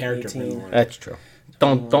would be out of character for 18, him. That's true.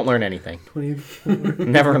 Don't learn anything. 20,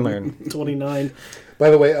 Never learn. 29. By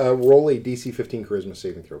the way, roll a DC 15 Charisma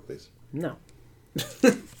saving throw, please. No.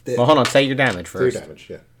 Well, hold on. Say your damage For your first. damage,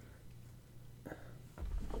 yeah.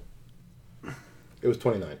 It was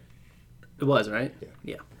 29. It was, right?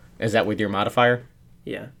 Yeah. Is that with your modifier?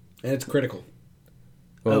 Yeah. And it's critical.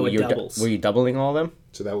 Oh, it you're doubles. Were you doubling all of them?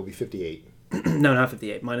 So that would be 58. No, not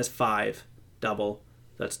 58. Minus 5. Double.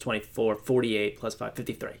 That's 24. 48 plus 5.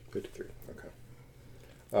 53. 53.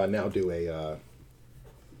 Okay. Now do a.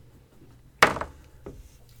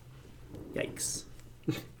 Yikes.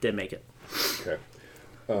 Didn't make it. Okay.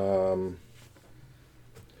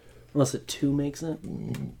 Unless a 2 makes it.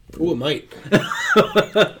 Ooh, it might.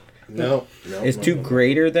 No. Is 2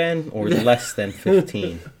 greater than or less than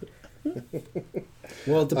 15?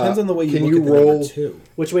 Well, it depends on the way you can look you at the roll- number 2.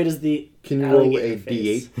 Which way does the Can you roll a alligator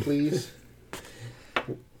face? D8, please?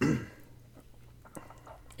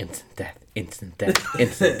 Instant death. Instant death.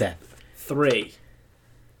 Instant death. 3.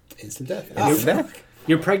 Instant death. Instant death?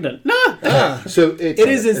 You're pregnant. No! So It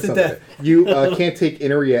is instant death. You can't take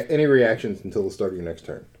any reactions until the start of your next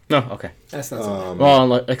turn. No, okay. That's not so bad.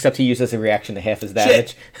 Well, except he uses a reaction to half his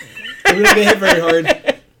damage. I'm going to get hit very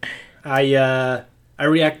hard. I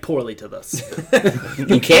react poorly to this.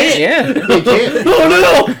 You can't, yeah. You can't.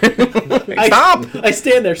 Oh no! Stop! I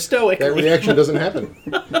stand there stoically. That reaction doesn't happen.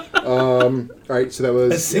 All right, so that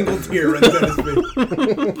was A single tear runs down his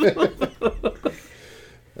face.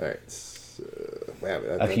 All right. So, wow,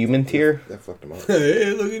 A human tear? That fucked him up.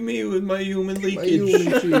 Hey, look at me with my human My leakage.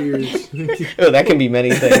 human tears. Oh, that can be many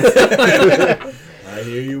things. I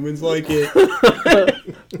hear humans like it.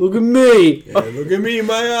 Look at me. Yeah, look at me,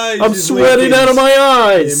 my eyes. I'm is sweating leaking. out of my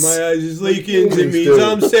eyes. And my eyes is leaking. It Humans means do.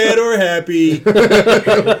 I'm sad or happy.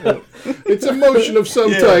 It's emotion of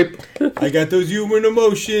some Yeah. type. I got those human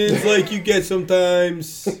emotions like you get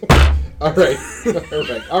sometimes. All right.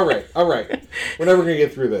 All right. We're never gonna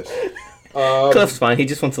get through this. Cliff's fine. He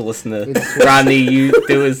just wants to listen to Rodney you do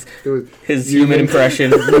It was his human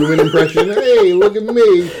impression. human impression. Hey, look at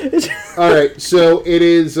me. All right. So it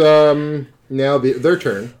is now their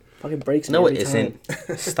turn. Fucking breaks me No, it every time.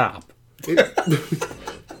 isn't. Stop.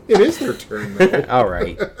 It is their turn though, All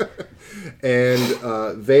right.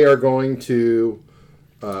 and they are going to.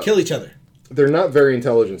 Kill each other. They're not very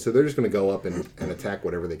intelligent, so they're just going to go up and attack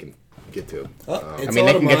whatever they can get to. I mean,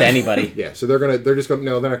 they can get to anybody. Yeah, so they're just going.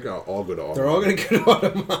 No, they're not going to all go to all. They're all going to get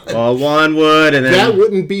Automon. Well, one would, and That then...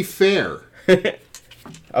 wouldn't be fair.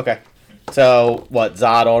 Okay. So, what,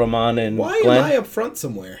 Zod, Automon, and Why Glenn? am I up front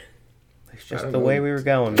somewhere? It's I just don't the know. way we were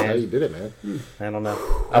going, That's how you man. did it, man. I don't know.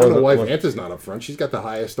 I don't know why was- Vanta's not up front. She's got the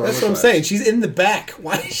highest armor That's what I'm class. saying. She's in the back.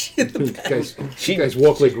 Why is she in the You back? guys, you guys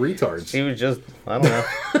walk like retards. She was just, I don't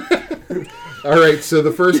know. All right, so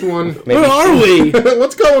the first one. Maybe Where are we? Get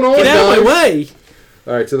What's going on, out guys? of my way.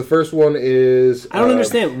 All right, so the first one is. I don't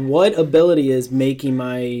understand. What ability is making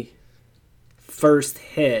my first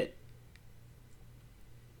hit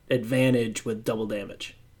advantage with double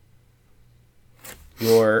damage?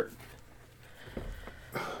 Your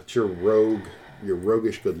It's your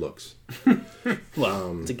roguish good looks.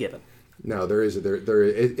 Well, it's a given. No, it is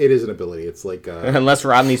an ability. It's like unless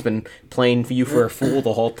Rodney's been playing you for a fool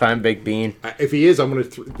the whole time, Big Bean. if he is, I'm gonna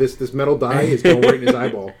this metal die is going right in his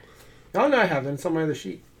eyeball. Oh, no, I haven't. It's on my other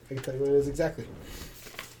sheet. I can tell you what it is exactly.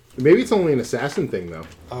 Maybe it's only an assassin thing though.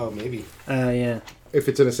 Oh, maybe. Yeah. If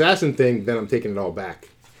it's an assassin thing, then I'm taking it all back.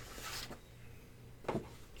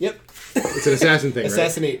 Yep. It's an assassin thing, right?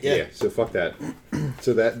 Assassinate, yeah. So fuck that.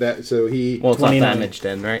 So he. Well, it's not 29. damaged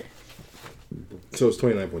then, right? So it's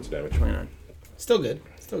 29 points of damage. 29. Still good.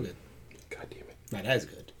 Still good. God damn it. Not as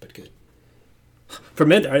good, but good. For a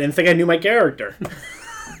minute, I didn't think I knew my character.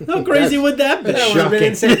 How crazy would that be? That would have been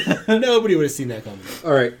insane. Nobody would have seen that coming.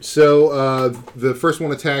 All right, so the first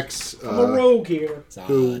one attacks. I'm a rogue here.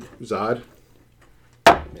 Who? Zod. Zod.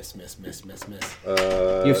 Miss.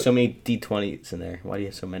 You have so many D20s in there. Why do you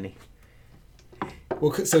have so many?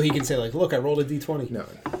 Well, so he can say, like, look, I rolled a D20. No.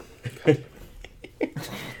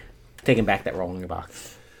 Taking back that rolling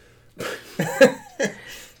box. I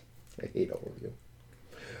hate all of you.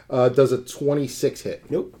 Does a 26 hit?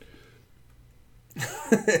 Nope.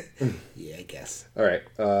 Yeah, I guess. All right.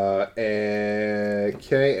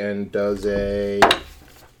 Okay, and does a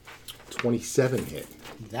 27 hit?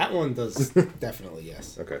 That one does definitely,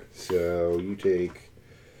 yes. Okay, so you take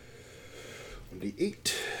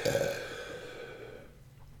 1d8.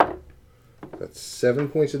 That's 7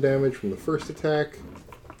 points of damage from the first attack.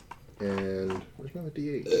 And where's my other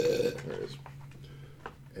d8? There it is.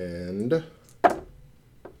 And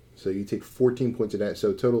so you take 14 points of damage.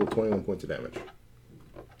 So a total of 21 points of damage.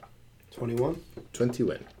 21?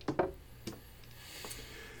 21.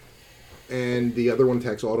 And the other one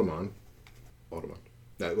attacks Automon.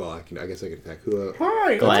 Well, I guess I can attack who?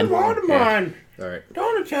 Hi, Glenn. I'm Waterman. All right.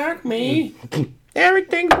 Don't attack me.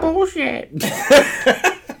 Everything's bullshit.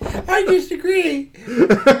 I disagree.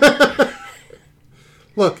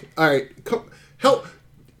 Look, all right, help.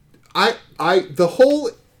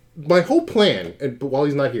 My whole plan, and while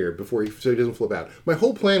he's not here, so he doesn't flip out. My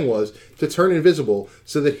whole plan was to turn invisible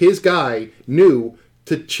so that his guy knew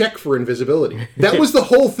to check for invisibility. That was the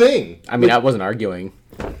whole thing. I mean, I wasn't arguing.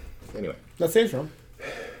 Anyway, That saves from.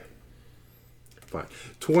 fine.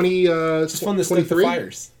 20. It's just fun to stick the 23?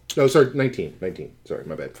 fires. No, sorry, 19. 19. Sorry,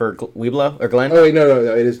 my bad. For Weeblo or Glenn? Oh wait, no,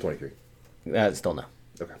 it is 23. Still no.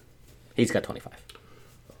 Okay, He's got 25.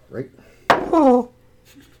 right. Oh.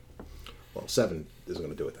 Well, 7 isn't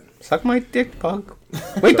going to do it then. Suck my dick, Pug.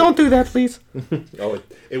 Wait, don't do that, please. Oh,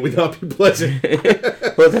 it would not be pleasant.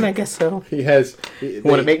 Well, then I guess so. He has.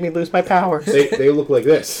 Want to make me lose my powers? They look like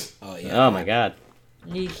this. Oh, yeah. Oh my god.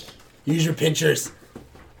 Yeesh. Use your pinchers.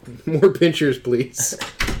 More pinchers, please.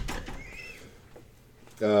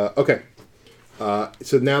 Okay.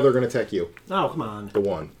 So now they're going to attack you. Oh, come on. The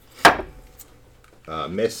one.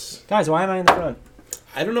 Miss. Guys, why am I in the front?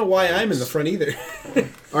 I don't know why I'm in the front either.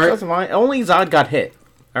 All right. Doesn't mind. Only Zod got hit.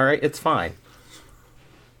 All right, it's fine.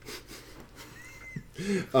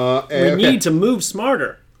 We need to move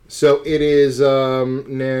smarter. So it is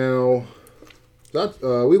now. Not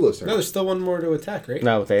Weeblo's turn. No, there's still one more to attack, right?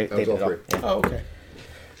 No, they That was did all it all. three. Yeah.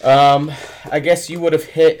 Oh, okay. I guess you would have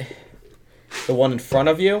hit the one in front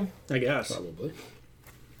of you. I guess. Probably.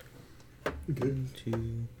 1,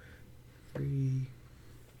 2, 3,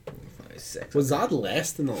 4, 5, 6. Was Zod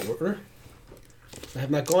last in the order? I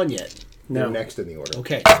have not gone yet. You're No. next in the order.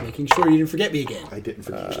 Okay, just making sure you didn't forget me again. I didn't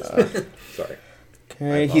forget you. Sorry.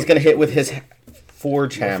 Okay, he's gonna hit with his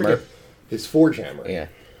forge hammer. forget. His forge hammer. Yeah.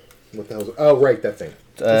 What the hell? Oh, right, that thing.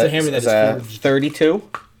 It's a hammer that is forged. 32.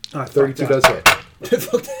 Oh, 32 does hit.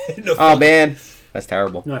 Fuck that. No, Oh man, that's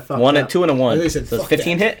terrible. No, I fucked 1 up. and 2 and a 1. I said So it's fuck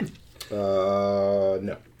 15 that. hit.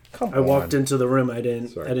 No. Come I walked into the room. I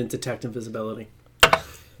Sorry. didn't detect invisibility.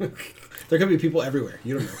 There could be people everywhere.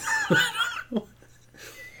 You don't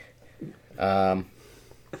know.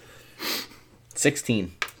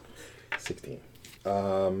 16. 16.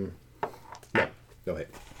 No hit.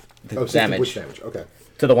 The Oh, 16 damage which damage? Okay.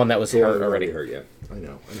 to the one that was They hurt are already. hurt, yeah. I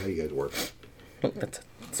know how you guys work. Look, that's a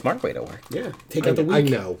smart way to work. Yeah. Take out the I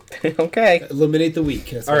weak. know. Okay. Eliminate the weak.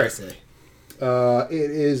 That's what All I right. say.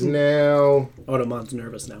 It is now Automon's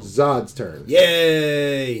nervous now. Zod's turn.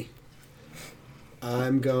 Yay!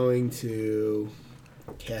 I'm going to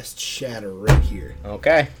cast Shatter right here.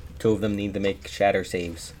 Okay. 2 of them need to make shatter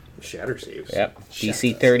saves. Shatter saves. Yep. Shatter.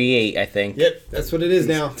 DC 38, I think. Yep, that's what it is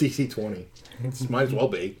now. DC 20. Might as well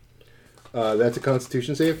be. That's a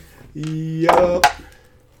Constitution save? Yup.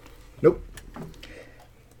 Nope.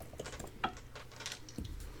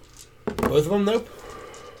 Both of them, nope.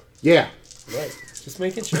 Yeah. Right. Just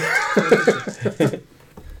making sure.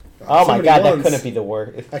 Oh my Somebody god, that once- couldn't be the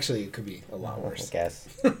worst. Actually, it could be a lot I worse. guess.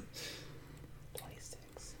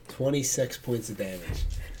 26. 26 points of damage.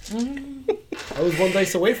 I was one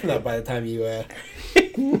dice away from that by the time you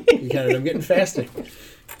counted. I'm getting faster.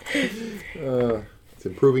 It's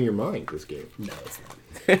improving your mind, this game. No, it's not.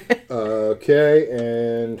 Okay,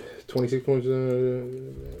 and 26 points.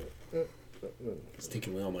 It's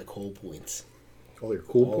taking away all my coal points. All your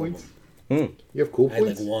cool All of points? Hmm. You have cool I had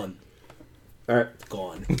points? like one. Alright.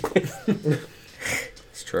 Gone.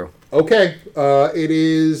 It's true. Okay, it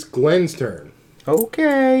is Glenn's turn.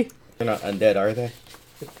 Okay. They're not undead, are they?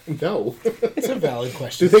 No. It's a valid Do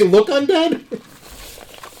question. they look undead?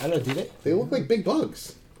 I don't know, do they? They look like big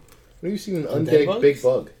bugs. When have you seen an Undead undead bugs? big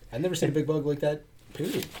bug? I've never seen a big bug like that,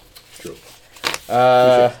 period. True.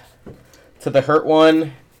 To the hurt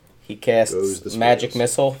one, he Goes casts the magic spells.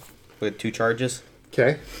 missile with 2 charges.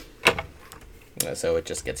 Okay. So it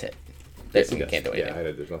just gets hit. This you can't do anything.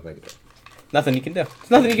 Yeah, there's nothing I can do. Nothing you can do. There's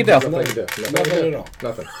nothing you can do. Nothing I can do. Nothing at all.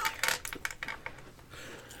 Nothing.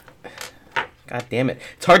 God damn it.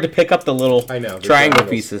 It's hard to pick up the little I know. they're triangle triangles.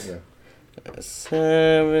 pieces. Yeah.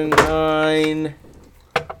 7, 9.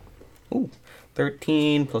 Ooh.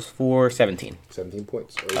 13 plus 4, 17. 17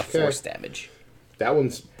 points. Of Okay. force damage. That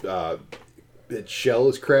one's its shell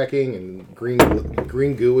is cracking and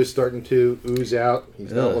green goo is starting to ooze out.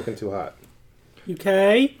 He's not Ugh. looking too hot.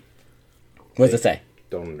 Okay. What does it say?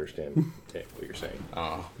 Don't understand what you're saying.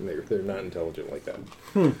 Oh. They're not intelligent like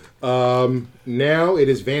that. Now it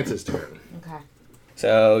is Vance's turn. Okay.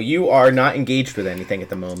 So you are not engaged with anything at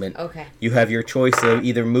the moment. Okay. You have your choice of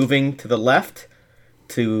either moving to the left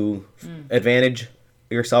to advantage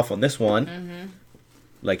yourself on this one,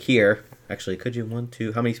 like here. Actually, could you 1,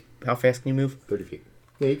 2? How fast can you move? 30 feet.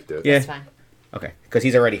 Yeah, you can do it. Yeah. That's fine. Okay, because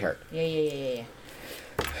he's already hurt. Yeah.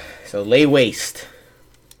 So lay waste.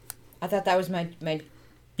 I thought that was my.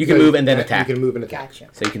 You can move and then You attack. can move and attack. Gotcha.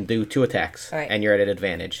 So you can do 2 attacks, All right. and you're at an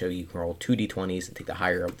advantage. So you can roll 2 d20s and take the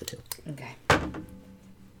higher of the 2. Okay.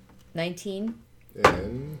 19,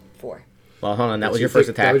 And 4. Well, hold on. That so was you your first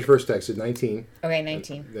take- attack. That was your first attack, so 19. Okay,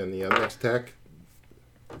 19. Then the next attack,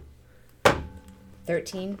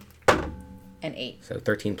 13 and 8. So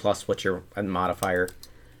 13 plus what's your modifier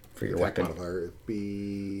for your attack weapon? modifier would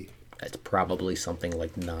be It's probably something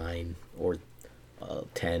like 9 or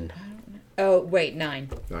 10. Oh, wait, 9.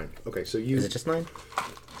 9. Okay, so you Is it just 9?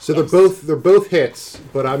 so Yes. they're both hits,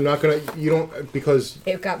 but I'm not gonna because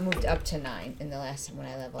It got moved up to 9 in the last time when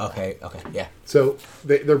I leveled up. Okay, yeah. so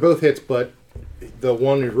they're both hits, but the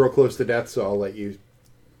one is real close to death, so I'll let you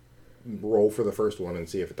roll for the first one and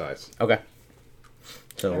see if it dies. Okay.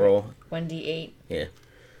 So All right. roll. 1d8, Yeah.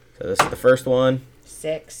 So this is the first one.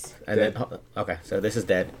 6. And Dead. then, okay, so this is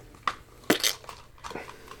dead.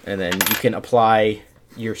 And then you can apply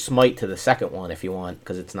your smite to the second one if you want,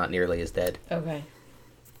 because it's not nearly as dead. Okay.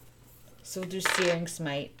 So we'll do Searing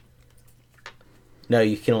Smite. No,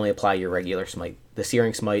 you can only apply your regular smite. The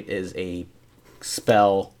Searing Smite is a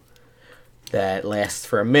spell that lasts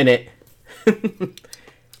for a minute.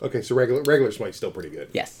 Okay, so regular smite's still pretty good.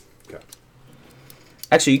 Yes. Okay.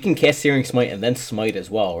 Actually, you can cast Searing Smite and then smite as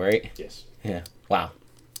well, right? Yes. Yeah. Wow.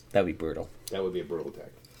 That'd be brutal. That would be a brutal attack.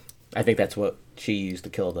 I think that's what she used to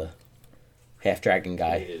kill the half-dragon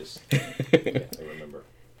guy. It is. Yeah, I remember.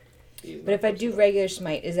 But if I do regular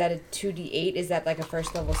Smite, is that a 2d8? Is that like a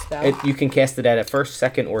first level spell? You can cast it at a first,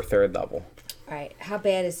 second, or third level. Alright, how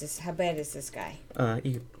bad is this? How bad is this guy?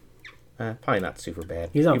 Probably not super bad.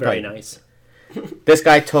 He's not You very probably- nice. This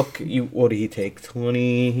guy took you. What did he take?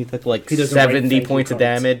 20. He took like He doesn't write 70 thank you points of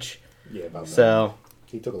cards. damage. Yeah, about that. So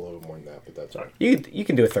He took a little bit more than that, but that's all right. you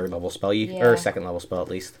can do a third level spell, or Yeah. a second level spell at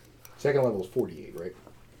least. Second level is 48, right?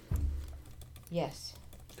 Yes.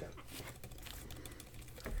 Okay.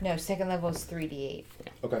 No, second level is 3d8.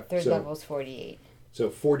 Okay. Third so, level is 48. So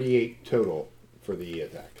 48 total for the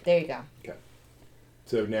attack. There you go. Okay.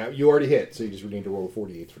 So now you already hit, so you just need to roll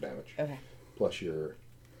 48 for damage. Okay. Plus your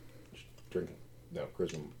charisma.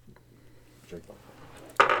 Strength one.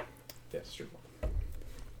 Yes, strength one.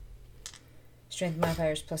 Strength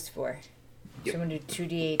modifier is plus 4. Yep. So I'm going to do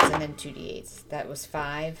 2d8s and then 2d8s. That was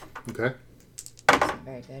 5. Okay. That's not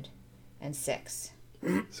very good. And 6.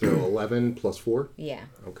 So 11 plus 4. Yeah.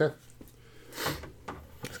 Okay.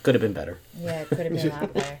 This could have been better. Yeah, it could have been a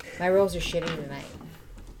lot better. My rolls are shitty tonight.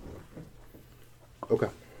 Okay.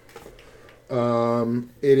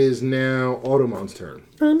 It is now Automon's turn.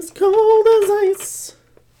 I'm as cold as ice.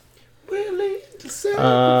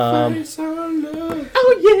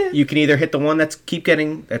 Oh yeah. You can either hit the one that's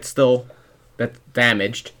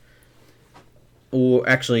damaged, or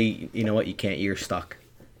actually, you know what? You can't. You're stuck.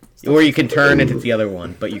 Or you can turn and hit the other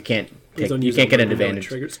one, but you can't. don't You use can't it get when an you know it advantage.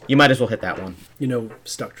 triggers. You might as well hit that one. You know,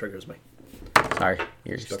 stuck triggers me. Sorry,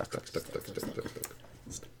 you're Stuck.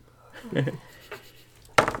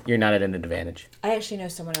 You're not at an advantage. I actually know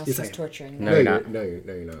someone else Yes, I is am. torturing No, me. you're not. No, you're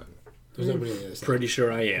not. There's nobody in this. Pretty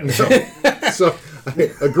sure I am. So, I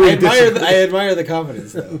I agree. admire the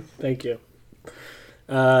confidence, though. Thank you.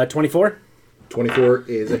 24? 24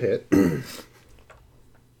 is a hit.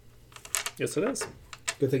 Yes, it is.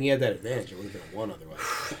 Good thing he had that advantage. It would have been a 1 otherwise.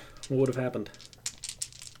 What would have happened?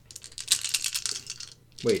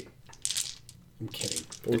 Wait, I'm kidding.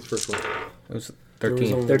 what was the first one? It was There was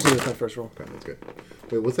 13. only- 13 was my first roll. Okay, that's good.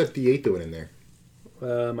 Wait, what's that D8 doing in there?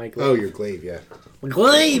 My glaive. Oh, your glaive, yeah.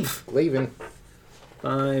 glaive. Glavin.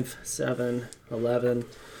 5, 7, 11,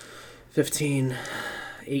 15,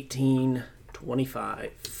 18,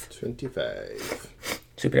 25. 25.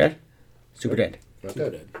 Super dead? Super dead. Not Super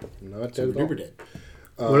dead. dead. Not dead Super at all. duper dead.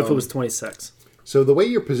 What if it was 26? So the way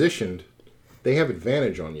you're positioned, they have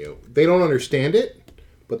advantage on you. They don't understand it,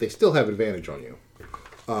 but they still have advantage on you.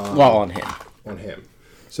 Well, on him. On him.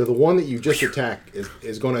 So the one that you just attacked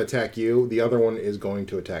is going to attack you. The other one is going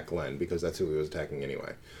to attack Glenn because that's who he was attacking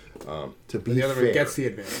anyway. To be The other fair, one gets the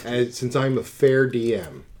advantage. and since I'm a fair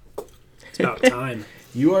DM, It's about time.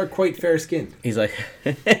 You are quite fair-skinned. He's like,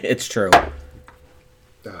 it's true.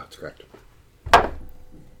 that's correct.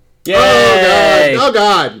 Yay! Oh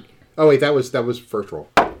God! Oh wait, that was first roll.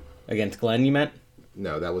 Against Glenn, you meant?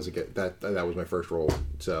 No, that was that was my first roll.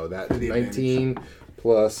 So that The 19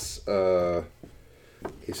 plus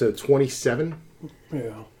so 27. Yeah.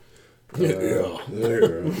 Yeah,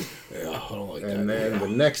 I don't like And that. then the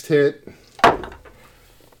next hit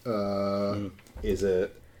is a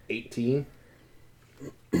 18.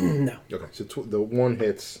 No. Okay, so the one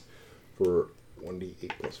hits for 1d8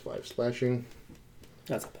 plus 5 slashing.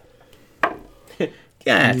 That's not bad.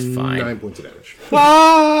 Yeah, that's fine. 9 points of damage.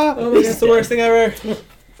 Oh, that's the worst thing ever.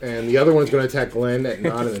 And the other one's going to attack Glenn at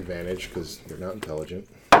not an advantage because they're not intelligent.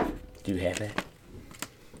 Do you have it?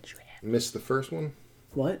 Missed the first one.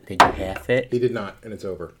 What? Did you half it? He did not, and it's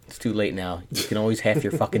over. It's too late now. You can always half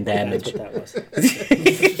your fucking That's damage. what that was.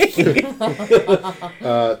 20,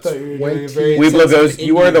 Weeblo goes,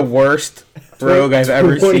 you are the worst rogue I've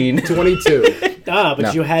ever seen. 22. Ah, but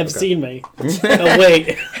No. you have seen me. Oh,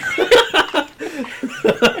 wait.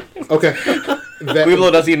 Okay.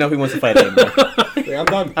 Weeblo doesn't even know he wants to fight anymore. I'm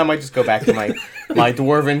done. I might just go back to my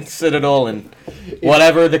dwarven citadel and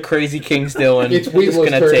whatever the crazy king's doing. It's I'm just Weeblo's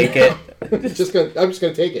gonna turn. take it. I'm just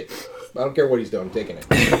gonna take it. I don't care what he's doing. I'm taking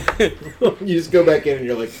it. You just go back in and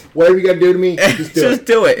you're like, whatever you got to do to me, just do Just it.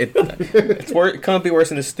 do it. It can't be worse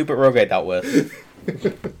than the stupid rogue I dealt with.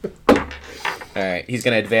 All right, he's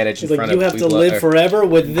gonna advantage He's in like, front you of have to Weeblo- live or- forever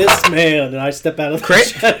with this man. And I step out of the Crit?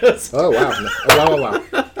 shadows. Oh wow! Oh,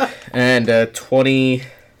 wow! And 20. It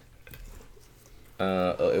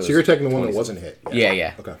was So you're attacking the one that 20. wasn't hit.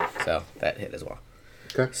 Yeah. Okay. So that hit as well.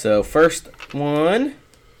 Okay. So first one.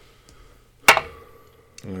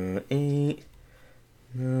 8,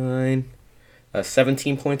 9,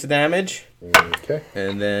 17 points of damage, Okay.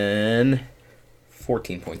 and then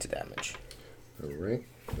 14 points of damage. All right.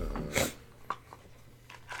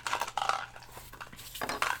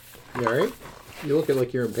 You all right? You look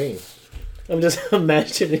like you're in pain. I'm just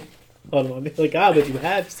imagining. Hold on. Like, but you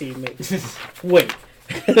have seen me. Wait.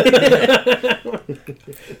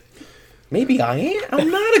 Maybe I am. I'm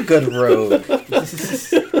not a good rogue.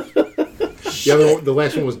 The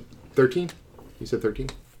last one was 13. You said 13.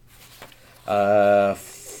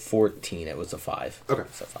 14. It was a 5. Okay.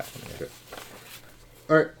 So 5. Okay.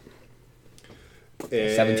 All right.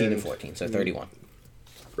 17 and 14, so 31.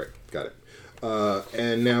 Right. Got it.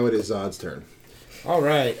 And now it is Zod's turn. All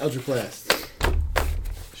right, Eldritch Blast.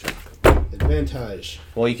 Advantage.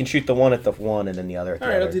 Well, you can shoot the one at the one and then the other at the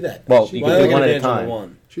All right, other. I'll do that. Well, Shoot- you Why can do I do get one at a advantage on the time.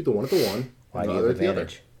 one? Shoot the one at the one. Why and do the you other have at the other.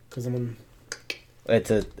 advantage? Because I'm on.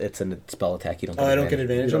 It's a spell attack. You don't. Oh, I don't get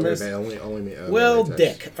advantage You on don't this. get only Well, attacks.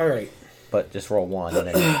 dick. All right. But just roll one, and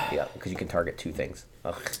then yeah, because you can target 2 things.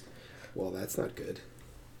 Ugh. Well, that's not good.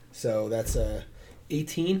 So that's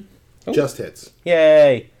 18. Just hits.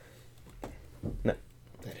 Yay! No.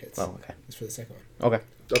 That hits. Oh, okay. That's for the second one. Okay.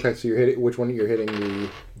 Okay, so you're hitting. Which one you're hitting?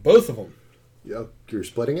 Both of them. You're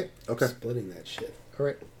splitting it. Okay. Splitting that shit. All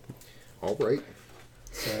right. All right.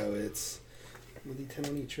 So it's 1d10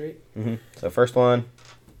 on each, right? Mm-hmm. So first one.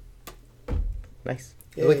 Nice.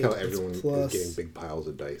 I like how Yay, everyone it's plus- is getting big piles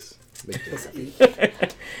of dice. Makes me plus happy.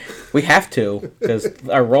 8. We have to because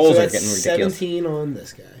our rolls So are that's getting ridiculous. 17 on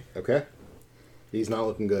this guy. Okay. He's not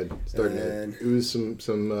looking good. Starting And- to ooze some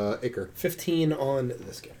ichor. 15 on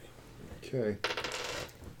this guy. Okay.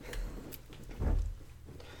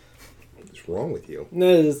 What's wrong with you?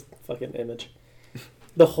 No, this is fucking image.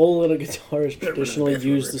 The hole in a guitar is traditionally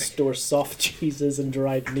used to store soft cheeses and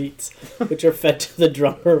dried meats, which are fed to the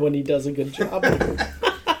drummer when he does a good job.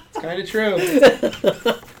 It's kind of true.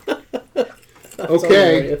 That's Okay.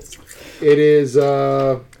 hilarious. It is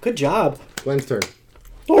Good job. Glenn's turn.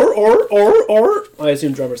 Or. I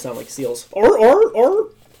assume drummers sound like seals. Or.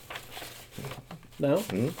 No?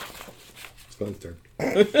 It's Glenn's turn.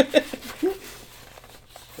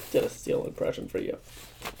 Did a seal impression for you.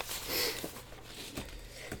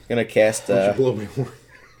 Gonna cast. Why don't you blow me more?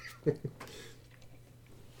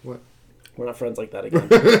 What? We're not friends like that again.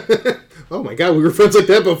 Oh my god, we were friends like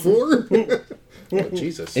that before? Oh,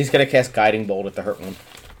 Jesus. He's gonna cast Guiding Bolt at the hurt one.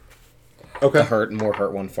 Okay. The hurt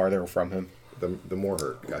one farther from him. The more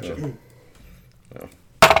hurt. Gotcha.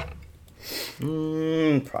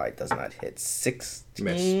 Probably does not hit. 16.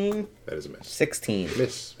 Miss. That is a miss. 16.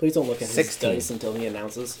 Miss. Please don't look at his 16. dice until he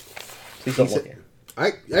announces. Please don't look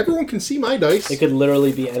at Everyone can see my dice. It could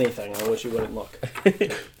literally be anything. I wish you wouldn't look.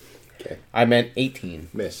 Okay. I meant 18.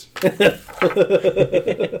 Miss.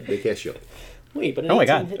 They cast shield. Wait, but Oh my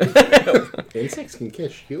god. Insects can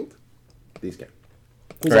cast shield. These can.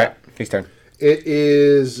 Who's Alright, that? his turn. It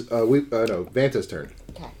is Vanta's turn.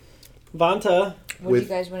 Okay. Vanta. What do With- you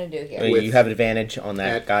guys want to do here? Well, you have advantage on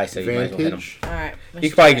that guy, so you might as well hit him. Advantage. All right. You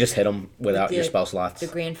could probably just hit him without With your the- spell slots. The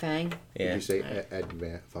Grand Fang. Did Yeah. you say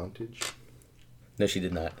advantage? No, she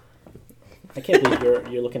did not. I can't believe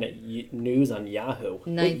you're looking at news on Yahoo. What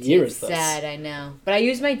 19. year is this? Sad, I know. But I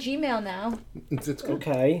use my Gmail now. It's cool.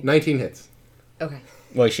 Okay. 19 hits. Okay.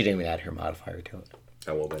 Well, she didn't even add her modifier to it.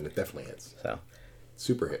 Oh, well, then it definitely hits. So,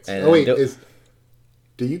 Super hits. And Oh, wait. do-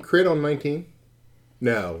 Do you crit on 19?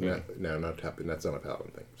 No, not tapping. That's not a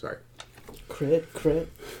paladin thing. Sorry. Crit. and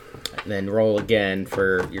then roll again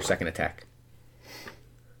for your second attack.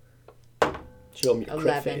 Show me your crit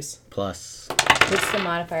 11. face. Plus, What's the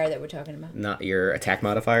modifier that we're talking about? not your attack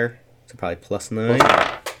modifier. So probably plus 9.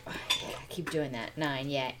 I keep doing that. 9,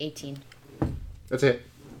 yeah, 18. That's it.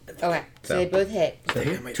 Okay, so So- they both hit.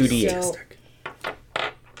 2d8. So,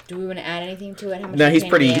 do we want to add anything to it? How much No, of a he's pain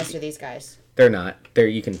in the pretty- ass are these guys? They're not.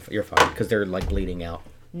 You're fine because they're like bleeding out.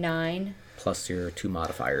 9 Plus your 2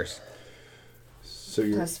 modifiers. So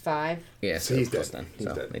you're plus 5. Yeah, So so he's plus dead. 10. He's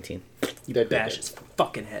So dead. 19. dead. Bash his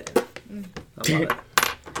fucking head in. I love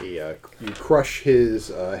it. You crush his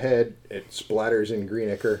head. It splatters in green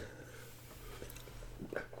ichor.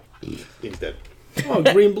 He's dead. Oh,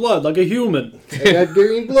 green blood like a human. I got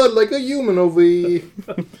green blood like a human over here.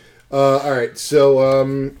 All right, so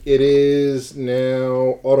it is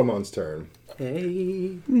now Automon's turn.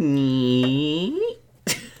 Hey.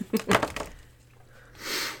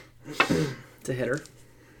 It's a hitter.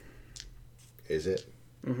 Is it?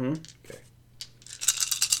 Mm-hmm. Okay.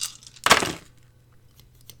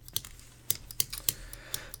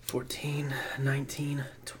 14, 19,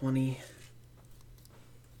 20.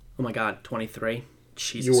 Oh my god, 23.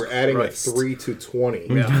 Jesus You were adding Christ. a 3 to 20.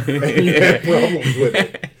 Yeah. And you had problems with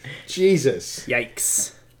it. Jesus.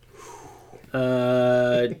 Yikes.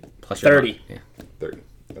 Plus your 30. Yeah. 30.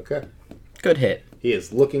 Okay. Good hit. He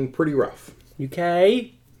is looking pretty rough. You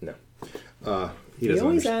okay? No. He He doesn't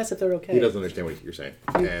always understand. ask if they're okay. He doesn't understand what you're saying.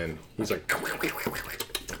 And he's like,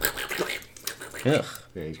 Ugh.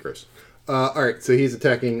 yeah, he's gross. All right, so he's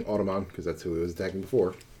attacking Automon because that's who he was attacking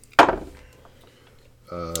before.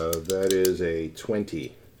 That is a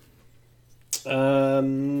 20.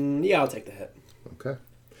 Yeah, I'll take the hit. Okay.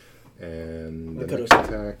 And the could've- next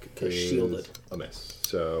attack could've is shielded. a miss.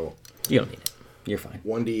 So You don't need it. You're fine.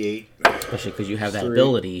 1d8, Especially because you have that 3.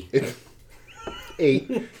 ability.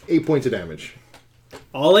 8 points of damage.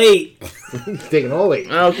 All 8. He's taking all 8.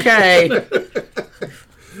 Okay.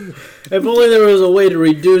 If only there was a way to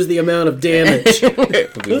reduce the amount of damage.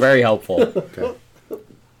 It would be very helpful. Okay.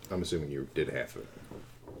 I'm assuming you did half of it.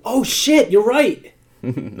 Oh shit, you're right.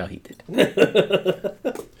 No, he did.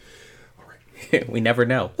 We never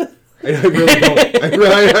know. I really don't. I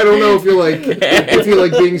don't know if you're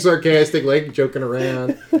like being sarcastic, like joking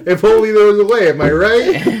around. If only there was a way. Am I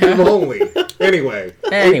right? If only. Anyway,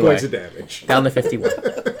 8 points of damage. Down to 51.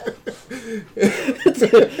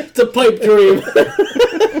 It's a pipe dream.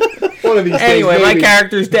 One of these Anyway, days, my maybe.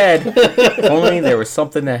 character's dead. If only there was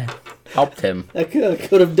something that helped him. I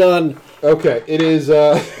could have done. Okay, it is.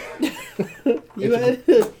 You had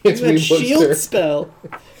it's me, shield Munster. spell.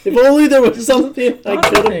 If only there was something I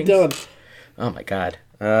could have things. done. Oh my god.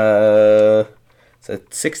 So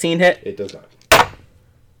 16 hit. It does not.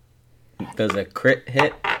 Does a crit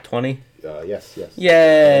hit? 20. Yes.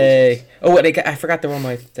 Yay! Oh, wait, I forgot to roll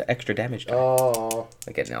the extra damage die. Oh.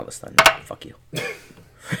 I get now this time. Fuck you.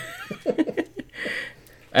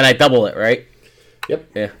 And I double it, right?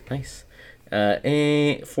 Yep. Yeah, nice.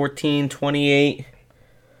 14, 28,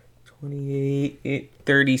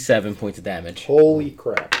 37 points of damage. Holy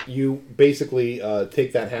crap! You basically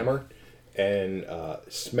take that hammer and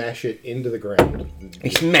smash it into the ground.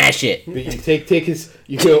 You smash it. But you take his.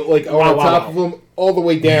 You go like on top of him, all the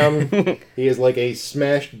way down. He is like a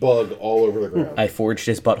smashed bug all over the ground. I forged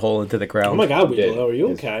his butthole into the ground. Oh my god, Did. Weedle, are you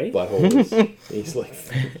His okay? Butthole is, he's like,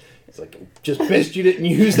 just pissed you didn't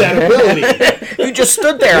use that ability. You just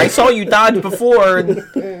stood there. I saw you dodge before.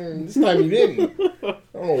 And This time you didn't.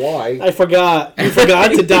 Oh don't know why. I forgot. You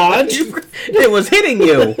forgot to dodge? It was hitting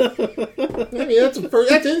you. I mean,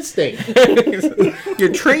 that's instinct.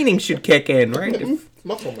 Your training should kick in, right?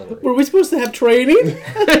 Muscle memory. Were we supposed to have training?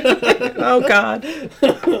 Oh, God.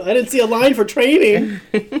 I didn't see a line for training.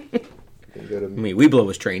 I mean, Weeblo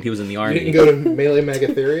was trained. He was in the You army. didn't go to Melee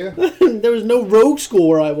Magatheria? There was no rogue school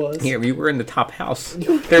where I was. Here, you were in the top house.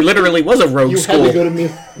 There literally was a rogue You school. had to go to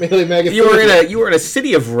Melee Magatheria. You were in a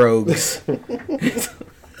city of rogues.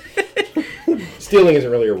 Stealing isn't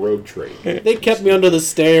really a rogue trait. They kept me under the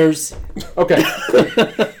stairs. Okay.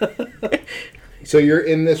 So you're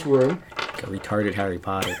in this room. A retarded Harry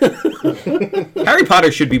Potter. Harry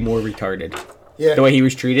Potter should be more retarded. Yeah. The way he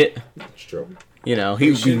was treated. It's true. You know,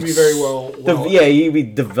 he should be very well. yeah, he'd be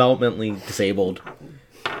developmentally disabled.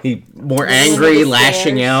 He more Under angry, the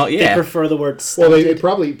lashing stairs. out. They Yeah. prefer the word Well, they stunted.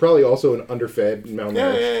 probably also an underfed,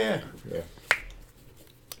 malnourished. Yeah.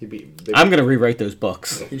 I'm gonna rewrite those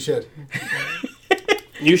books. You should.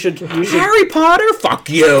 You should. Harry Potter, fuck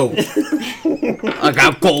you. I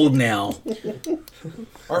got gold now.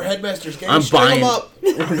 Our headmaster's game. I'm String 'em buying-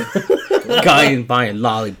 up. Guy buying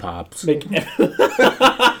lollipops. make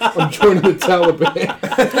I'm joining the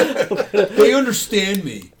Taliban. They understand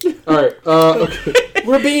me. All right. Okay.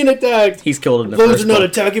 We're being attacked. He's killed in the Those first are not book.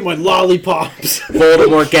 attacking my lollipops.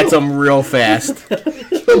 Voldemort gets him real fast.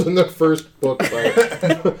 Killed in the first book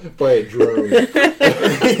by a drone.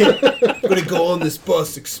 I'm gonna go on this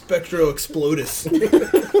bus, Expectro Explodus.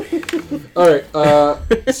 All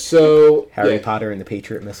right. So Harry yeah, Potter and the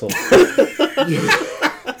Patriot Missile.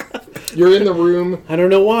 you're in the room, I don't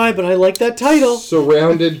know why, but I like that title.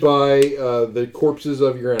 surrounded by the corpses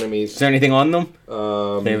of your enemies. Is there anything on them?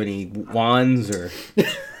 Do they have any wands or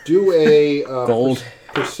Do a gold?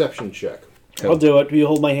 perception check. I'll do it. Will you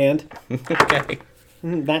hold my hand? Okay.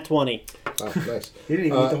 That 20. Nice. You didn't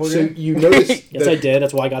even get the whole So game? you notice Yes, I did.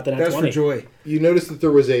 That's why I got the nat That's 20. for joy. you noticed that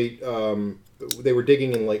there was a they were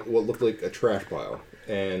digging in like what looked like a trash pile,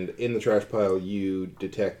 and in the trash pile you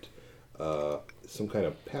detect some kind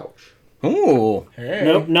of pouch. Ooh. Hey.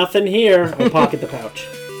 Nope, nothing here. I'll pocket the pouch.